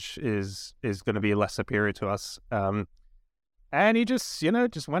heritage is going to be less superior to us. And he just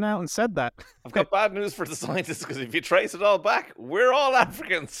went out and said that. I've got bad news for the scientists, because if you trace it all back, we're all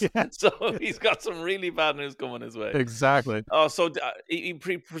Africans. Yeah. So he's got some really bad news coming his way. Exactly. Oh, so he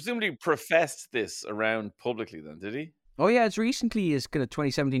presumably professed this around publicly then, did he? Oh yeah, as recently as kind of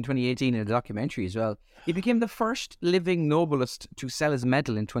 2017, 2018 in a documentary as well. He became the first living Nobelist to sell his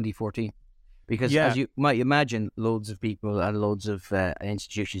medal in 2014. Because as you might imagine, loads of people and loads of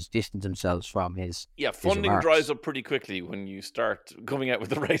institutions distance themselves from his funding remarks. dries up pretty quickly when you start coming out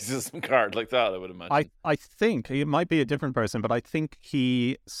with a racism card like that, I would imagine. I think it might be a different person, but I think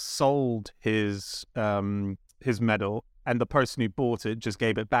he sold his medal, and the person who bought it just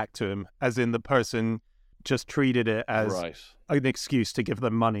gave it back to him, as in the person just treated it as Right. an excuse to give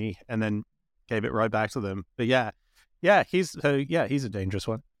them money and then gave it right back to them. But he's a dangerous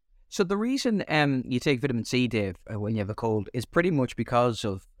one. So the reason you take vitamin C, Dave, when you have a cold is pretty much because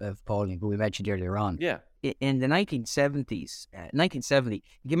of Pauling, who we mentioned earlier on. Yeah. In the 1970,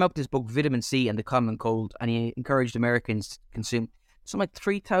 he came up with this book, Vitamin C and the Common Cold, and he encouraged Americans to consume something like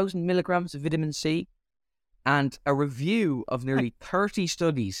 3,000 milligrams of vitamin C. And a review of nearly 30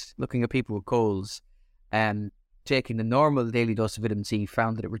 studies looking at people with colds, taking the normal daily dose of vitamin C,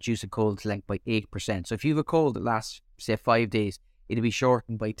 found that it reduced a cold's length by 8%. So if you have a cold that lasts, say, 5 days, it'd be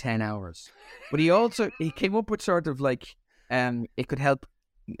shortened by 10 hours. But he came up with sort of like, it could help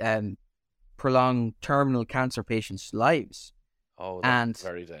prolong terminal cancer patients' lives. Oh, that's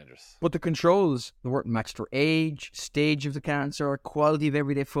very dangerous. But the controls, they weren't matched for age, stage of the cancer, quality of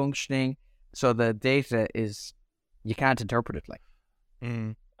everyday functioning. So the data is, you can't interpret it like.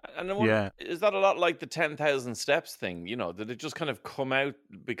 And I wonder, is that a lot like the 10,000 steps thing? Did it just kind of come out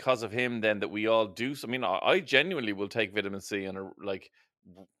because of him then that we all do? I mean, I genuinely will take vitamin C on a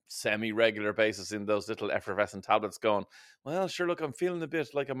semi-regular basis in those little effervescent tablets going, well, sure, look, I'm feeling a bit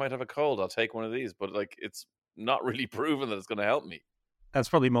like I might have a cold. I'll take one of these. But it's not really proven that it's going to help me. That's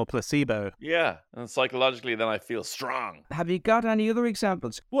probably more placebo. Yeah, and psychologically, then I feel strong. Have you got any other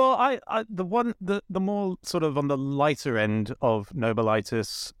examples? Well, the more sort of on the lighter end of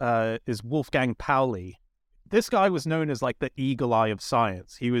Nobelitis is Wolfgang Pauli. This guy was known as like the eagle eye of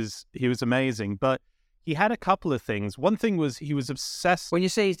science. He was amazing, but he had a couple of things. One thing was he was obsessed. When you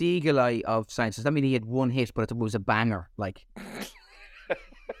say he's the eagle eye of science, does that mean he had one hit, but it was a banger? Like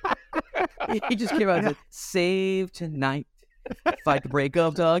he just came out and said, "Save tonight. Fight the break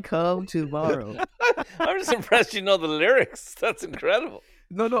of dawn, come tomorrow." I'm just impressed you know the lyrics. That's incredible.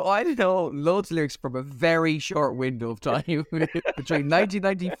 No, I didn't know loads of lyrics from a very short window of time between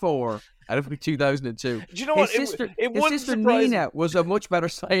 1994 and 2002. Do you know what? His sister surprise Nina was a much better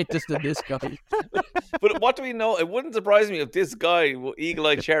scientist than this guy. But what do we know? It wouldn't surprise me if this guy, Eagle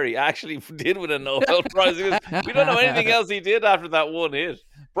Eye Cherry, actually did win a Nobel Prize. We don't know anything else he did after that one hit.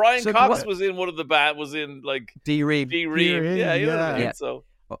 Brian Cox was in one of the was in like D-Ream. D-Ream. Yeah, you know what I mean? Yeah. So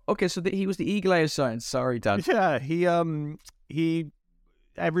okay, so he was the eagle eye of science. Sorry, Dan. Yeah, he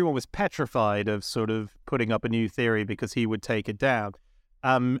everyone was petrified of sort of putting up a new theory because he would take it down.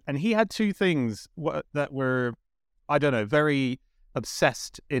 And he had two things that were, I don't know, very he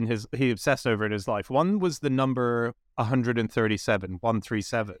obsessed over in his life. One was the number 137.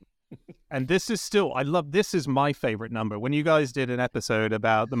 And this is my favorite number. When you guys did an episode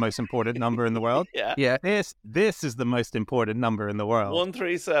about the most important number in the world, yeah, this is the most important number in the world.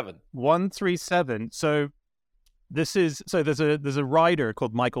 137. So there's a writer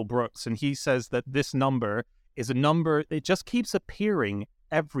called Michael Brooks, and he says that this number is a number, it just keeps appearing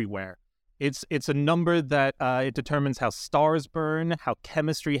everywhere. It's a number that it determines how stars burn, how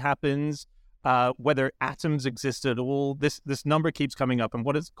chemistry happens, whether atoms exist at all. This number keeps coming up, and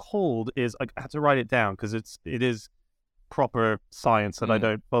what it's called is, I have to write it down because it is proper science that I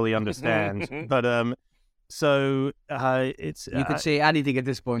don't fully understand. But it's you could say anything at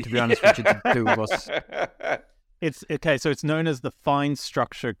this point, to be honest with you, the two of us. It's okay. So it's known as the fine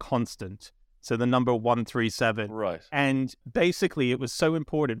structure constant. So the number 137. Right. And basically it was so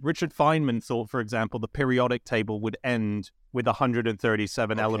important. Richard Feynman thought, for example, the periodic table would end with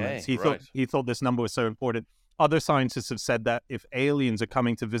 137 elements. He thought this number was so important. Other scientists have said that if aliens are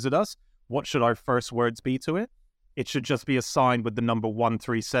coming to visit us, what should our first words be to it? It should just be a sign with the number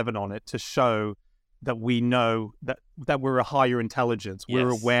 137 on it to show that we know that we're a higher intelligence. Yes. We're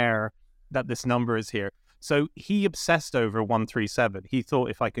aware that this number is here. So he obsessed over 137. He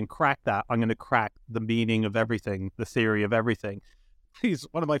thought, if I can crack that, I'm going to crack the meaning of everything, the theory of everything. He's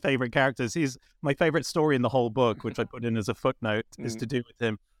one of my favorite characters. He's my favorite story in the whole book, which I put in as a footnote, is to do with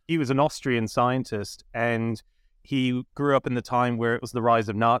him. He was an Austrian scientist, and he grew up in the time where it was the rise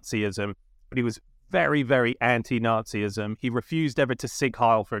of Nazism, but he was very, very anti-Nazism. He refused ever to Sieg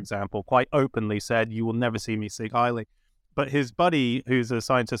Heil, for example, quite openly said, "You will never see me Sieg Heiling." But his buddy, who's a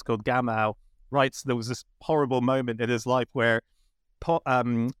scientist called Gamow, writes there was this horrible moment in his life where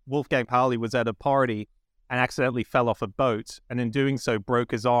Wolfgang Pauli was at a party and accidentally fell off a boat, and in doing so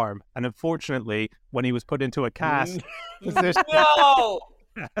broke his arm. And unfortunately, when he was put into a cast, no!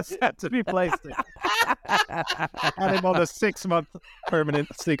 had to be placed in. Had him on a 6-month permanent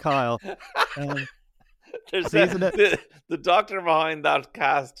Sieg Heil. The doctor behind that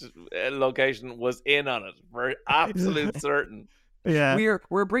cast location was in on it for absolute certain. Yeah,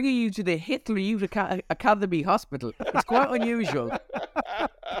 we're bringing you to the Hitler Youth Academy Hospital. It's quite unusual.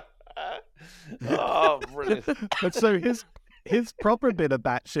 Oh, brilliant! But so his proper bit of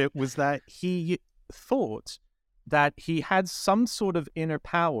batshit was that he thought that he had some sort of inner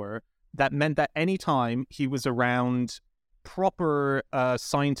power that meant that any time he was around proper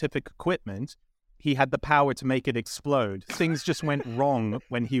scientific equipment, he had the power to make it explode. Things just went wrong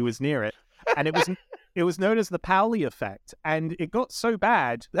when he was near it. And it was known as the Pauli effect. And it got so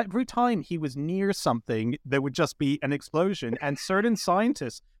bad that every time he was near something, there would just be an explosion. And certain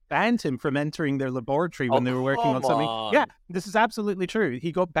scientists banned him from entering their laboratory when they were working on something. Yeah, this is absolutely true.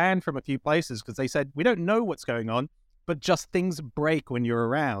 He got banned from a few places because they said, we don't know what's going on, but just things break when you're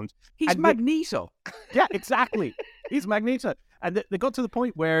around. He's Magneto. Yeah, exactly. He's Magneto. And they got to the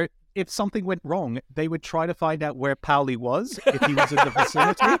point where if something went wrong, they would try to find out where Pauli was, if he was in the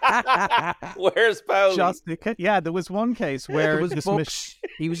vicinity. Where's Pauli? Yeah, there was one case where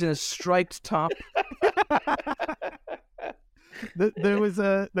he was in a striped top. There was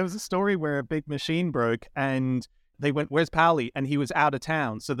a story where a big machine broke and they went, where's Pauli? And he was out of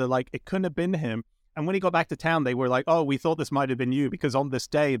town. So they're like, it couldn't have been him. And when he got back to town, they were like, oh, we thought this might have been you because on this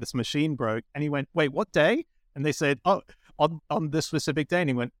day, this machine broke. And he went, wait, what day? And they said, oh, on this specific day. And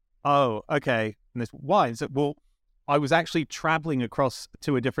he went, oh, okay. And they said, why? And he said, well, I was actually traveling across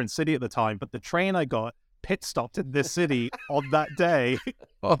to a different city at the time, but the train I got pit stopped in this city on that day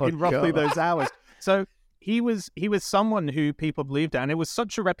in roughly those hours. So he was someone who people believed in, and it was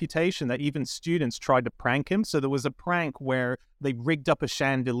such a reputation that even students tried to prank him. So there was a prank where they rigged up a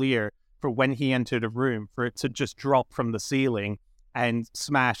chandelier for when he entered a room for it to just drop from the ceiling and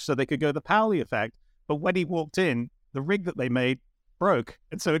smash so they could go the Pauli effect. But when he walked in, the rig that they made broke,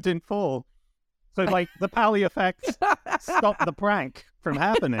 and so it didn't fall. So like the Pauli effect stopped the prank from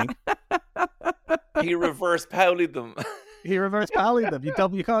happening. He reverse Paulied them. He reverse Paulied them.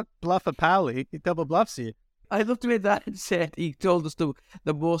 You can't bluff a Pauli. He double bluffs you. I loved the way that said he told us the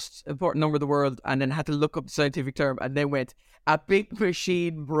most important number in the world and then had to look up the scientific term and then went, a big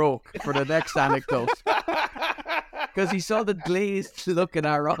machine broke for the next anecdote. Because he saw the glazed look in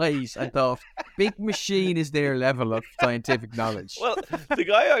our eyes and thought, big machine is their level of scientific knowledge. Well, the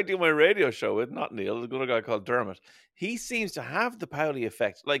guy I do my radio show with, not Neil, the other guy called Dermot, he seems to have the Pauli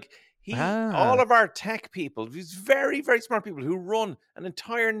effect. Like, all of our tech people, these very, very smart people who run an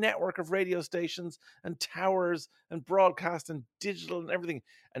entire network of radio stations and towers and broadcast and digital and everything.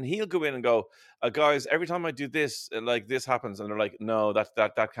 And he'll go in and go, guys, every time I do this, like this happens. And they're like, no,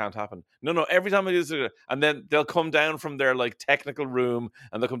 that can't happen. No, every time I do this. And then they'll come down from their like technical room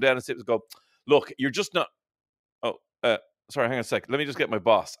and they'll come down and sit and go, look, you're just not. Sorry, hang on a sec. Let me just get my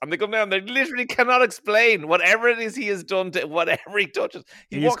boss. And they come down. They literally cannot explain whatever it is he has done to whatever he touches.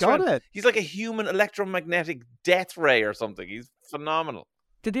 He's got it. He's like a human electromagnetic death ray or something. He's phenomenal.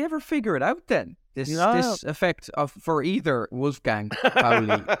 Did they ever figure it out then? This effect for either Wolfgang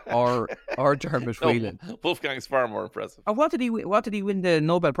Pauli or Dermot Whelan? Wolfgang's far more impressive. And what did he win the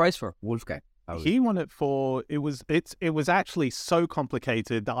Nobel Prize for? Wolfgang. He won it for it was actually so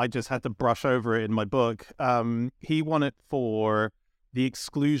complicated that I just had to brush over it in my book. He won it for the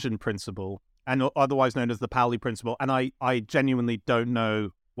exclusion principle, and otherwise known as the Pauli principle. And I genuinely don't know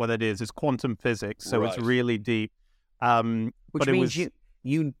what it is. It's quantum physics, so It's really deep. Which means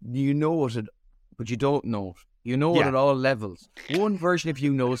you know it, but you don't know it. You know it at all levels. One version of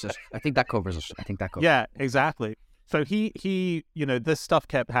you knows it. I think that covers it. Yeah, exactly. So he, this stuff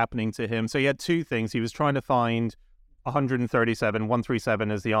kept happening to him. So he had two things. He was trying to find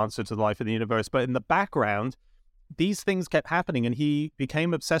 137 as the answer to the life of the universe. But in the background, these things kept happening, and he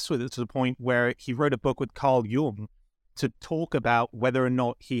became obsessed with it to the point where he wrote a book with Carl Jung to talk about whether or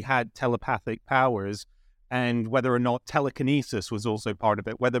not he had telepathic powers and whether or not telekinesis was also part of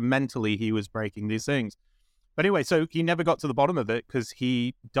it, whether mentally he was breaking these things. But anyway, so he never got to the bottom of it because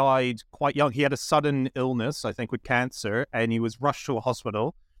he died quite young. He had a sudden illness, I think, with cancer, and he was rushed to a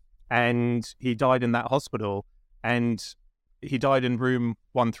hospital, and he died in that hospital, and he died in room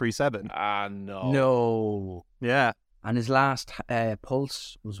 137. No. Yeah. And his last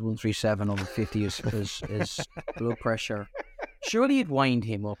pulse was 137 over 50 his blood pressure. Surely you'd wind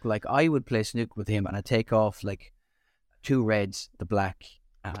him up. Like, I would play snook with him, and I'd take off, like, 2 reds, the black,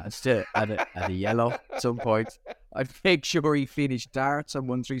 still at a yellow at some point. I'd make sure he finished darts on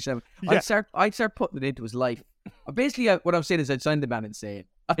 137. Yeah. I'd start putting it into his life. Basically, what I'm saying is I'd sign the man insane.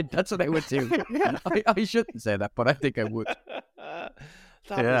 That's what I would do. Yeah. I shouldn't say that, but I think I would.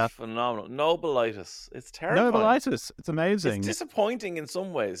 That was phenomenal. Nobelitis. It's terrifying. Nobelitis. It's amazing. It's disappointing in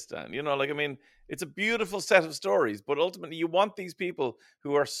some ways, Dan. It's a beautiful set of stories, but ultimately you want these people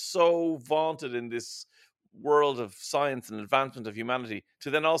who are so vaunted in this world of science and advancement of humanity to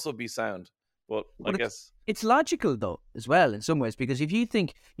then also be sound. But I guess it's logical though as well in some ways, because if you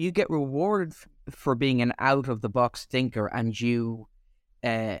think you get rewarded for being an out of the box thinker and you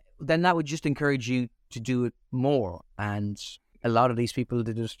then that would just encourage you to do it more. And a lot of these people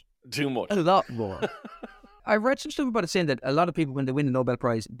did it Too much. a lot more. I read some stuff about it saying that a lot of people, when they win the Nobel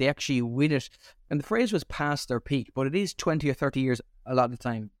Prize, they actually win it. And the phrase was past their peak, but it is 20 or 30 years a lot of the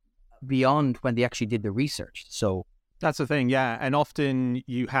time beyond when they actually did the research. So that's the thing, yeah. And often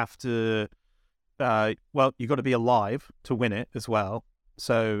you have to, you got to be alive to win it as well.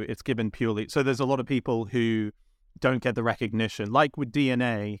 So it's given purely. So there's a lot of people who don't get the recognition. Like with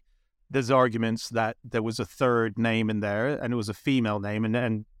DNA, there's arguments that there was a third name in there and it was a female name.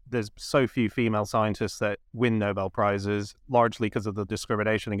 And there's so few female scientists that win Nobel Prizes, largely because of the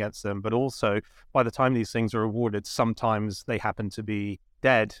discrimination against them. But also, by the time these things are awarded, sometimes they happen to be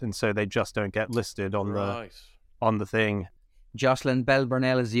dead. And so they just don't get listed on the thing. Jocelyn Bell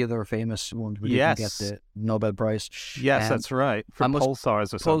Burnell is the other famous one who didn't get the Nobel Prize. Yes, that's right. For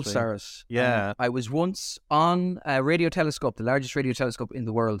pulsars or something. Pulsars. Yeah. I was once on a radio telescope, the largest radio telescope in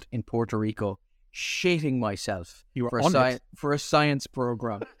the world, in Puerto Rico, shitting myself for a science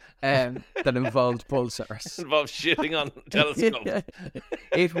program that involved pulsars. Involved shitting on telescopes.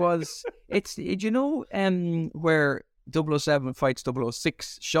 Where 007 fights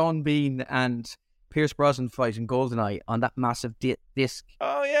 006, Sean Bean and Pierce Brosnan fight in GoldenEye on that massive disc.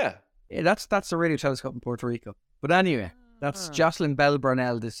 Oh, yeah. That's the radio telescope in Puerto Rico. But anyway, that's Jocelyn Bell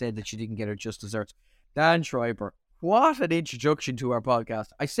Burnell that said that she didn't get her just desserts. Dan Schreiber, what an introduction to our podcast.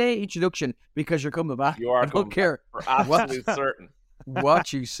 I say introduction because you're coming back. You are. I don't care. For absolute certain.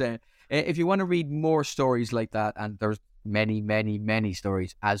 What you say. If you want to read more stories like that, and there's many, many, many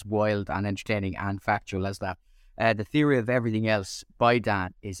stories as wild and entertaining and factual as that, The Theory of Everything Else by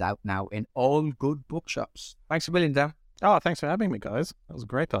Dan is out now in all good bookshops. Thanks a million, Dan. Oh, thanks for having me, guys. That was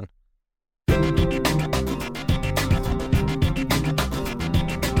great fun.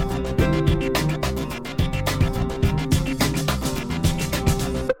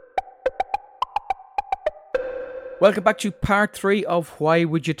 Welcome back to part 3 of Why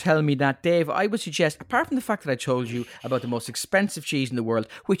Would You Tell Me That? Dave, I would suggest, apart from the fact that I told you about the most expensive cheese in the world,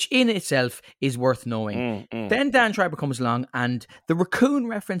 which in itself is worth knowing, then Dan Schreiber comes along and the raccoon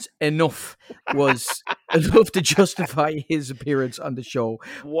reference enough was enough to justify his appearance on the show.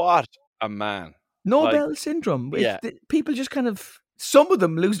 What a man. Nobel syndrome. Yeah. People just kind of... Some of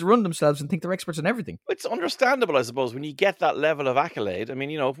them lose the run themselves and think they're experts on everything. It's understandable, I suppose, when you get that level of accolade. I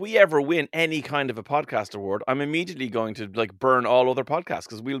mean, if we ever win any kind of a podcast award, I'm immediately going to burn all other podcasts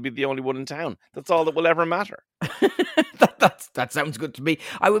because we'll be the only one in town. That's all that will ever matter. That sounds good to me.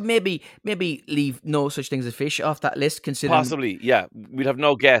 I would maybe leave No Such Thing as a Fish off that list, considering... Possibly, yeah. We'd have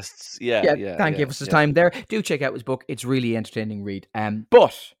no guests. Yeah. Thank you for his time there. Do check out his book. It's really entertaining read.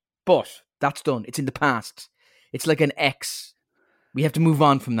 But that's done. It's in the past. It's like an X. We have to move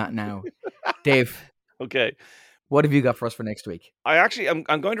on from that now. Dave. Okay. What have you got for us for next week? I'm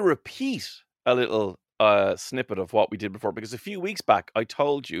going to repeat a little snippet of what we did before, because a few weeks back I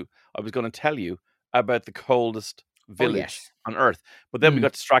told you I was going to tell you about the coldest village on Earth. But then we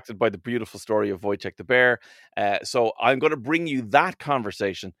got distracted by the beautiful story of Wojciech the bear. So I'm going to bring you that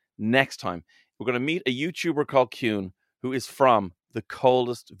conversation next time. We're going to meet a YouTuber called Kuhn, who is from the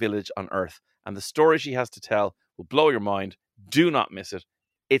coldest village on Earth. And the story she has to tell will blow your mind. Do not miss it.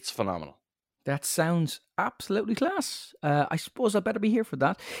 It's phenomenal. That sounds absolutely class. I suppose I better be here for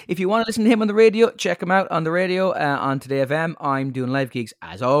that. If you want to listen to him on the radio, check him out on the radio on Today FM. I'm doing live gigs,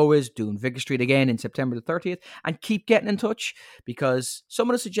 as always, doing Vicar Street again in September the 30th. And keep getting in touch, because some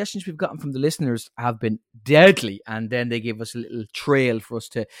of the suggestions we've gotten from the listeners have been deadly. And then they give us a little trail for us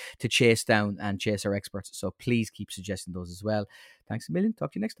to chase down and chase our experts. So please keep suggesting those as well. Thanks a million.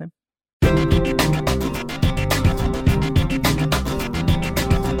 Talk to you next time.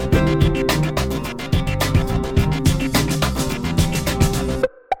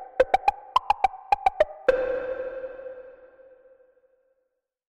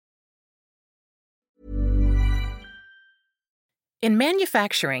 In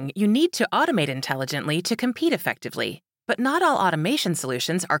manufacturing, you need to automate intelligently to compete effectively. But not all automation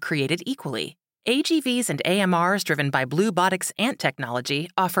solutions are created equally. AGVs and AMRs driven by Blue Botic's Ant technology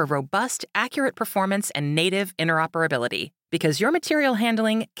offer robust, accurate performance and native interoperability, because your material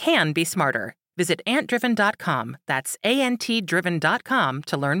handling can be smarter. Visit antdriven.com, that's ANTdriven.com,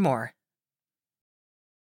 to learn more.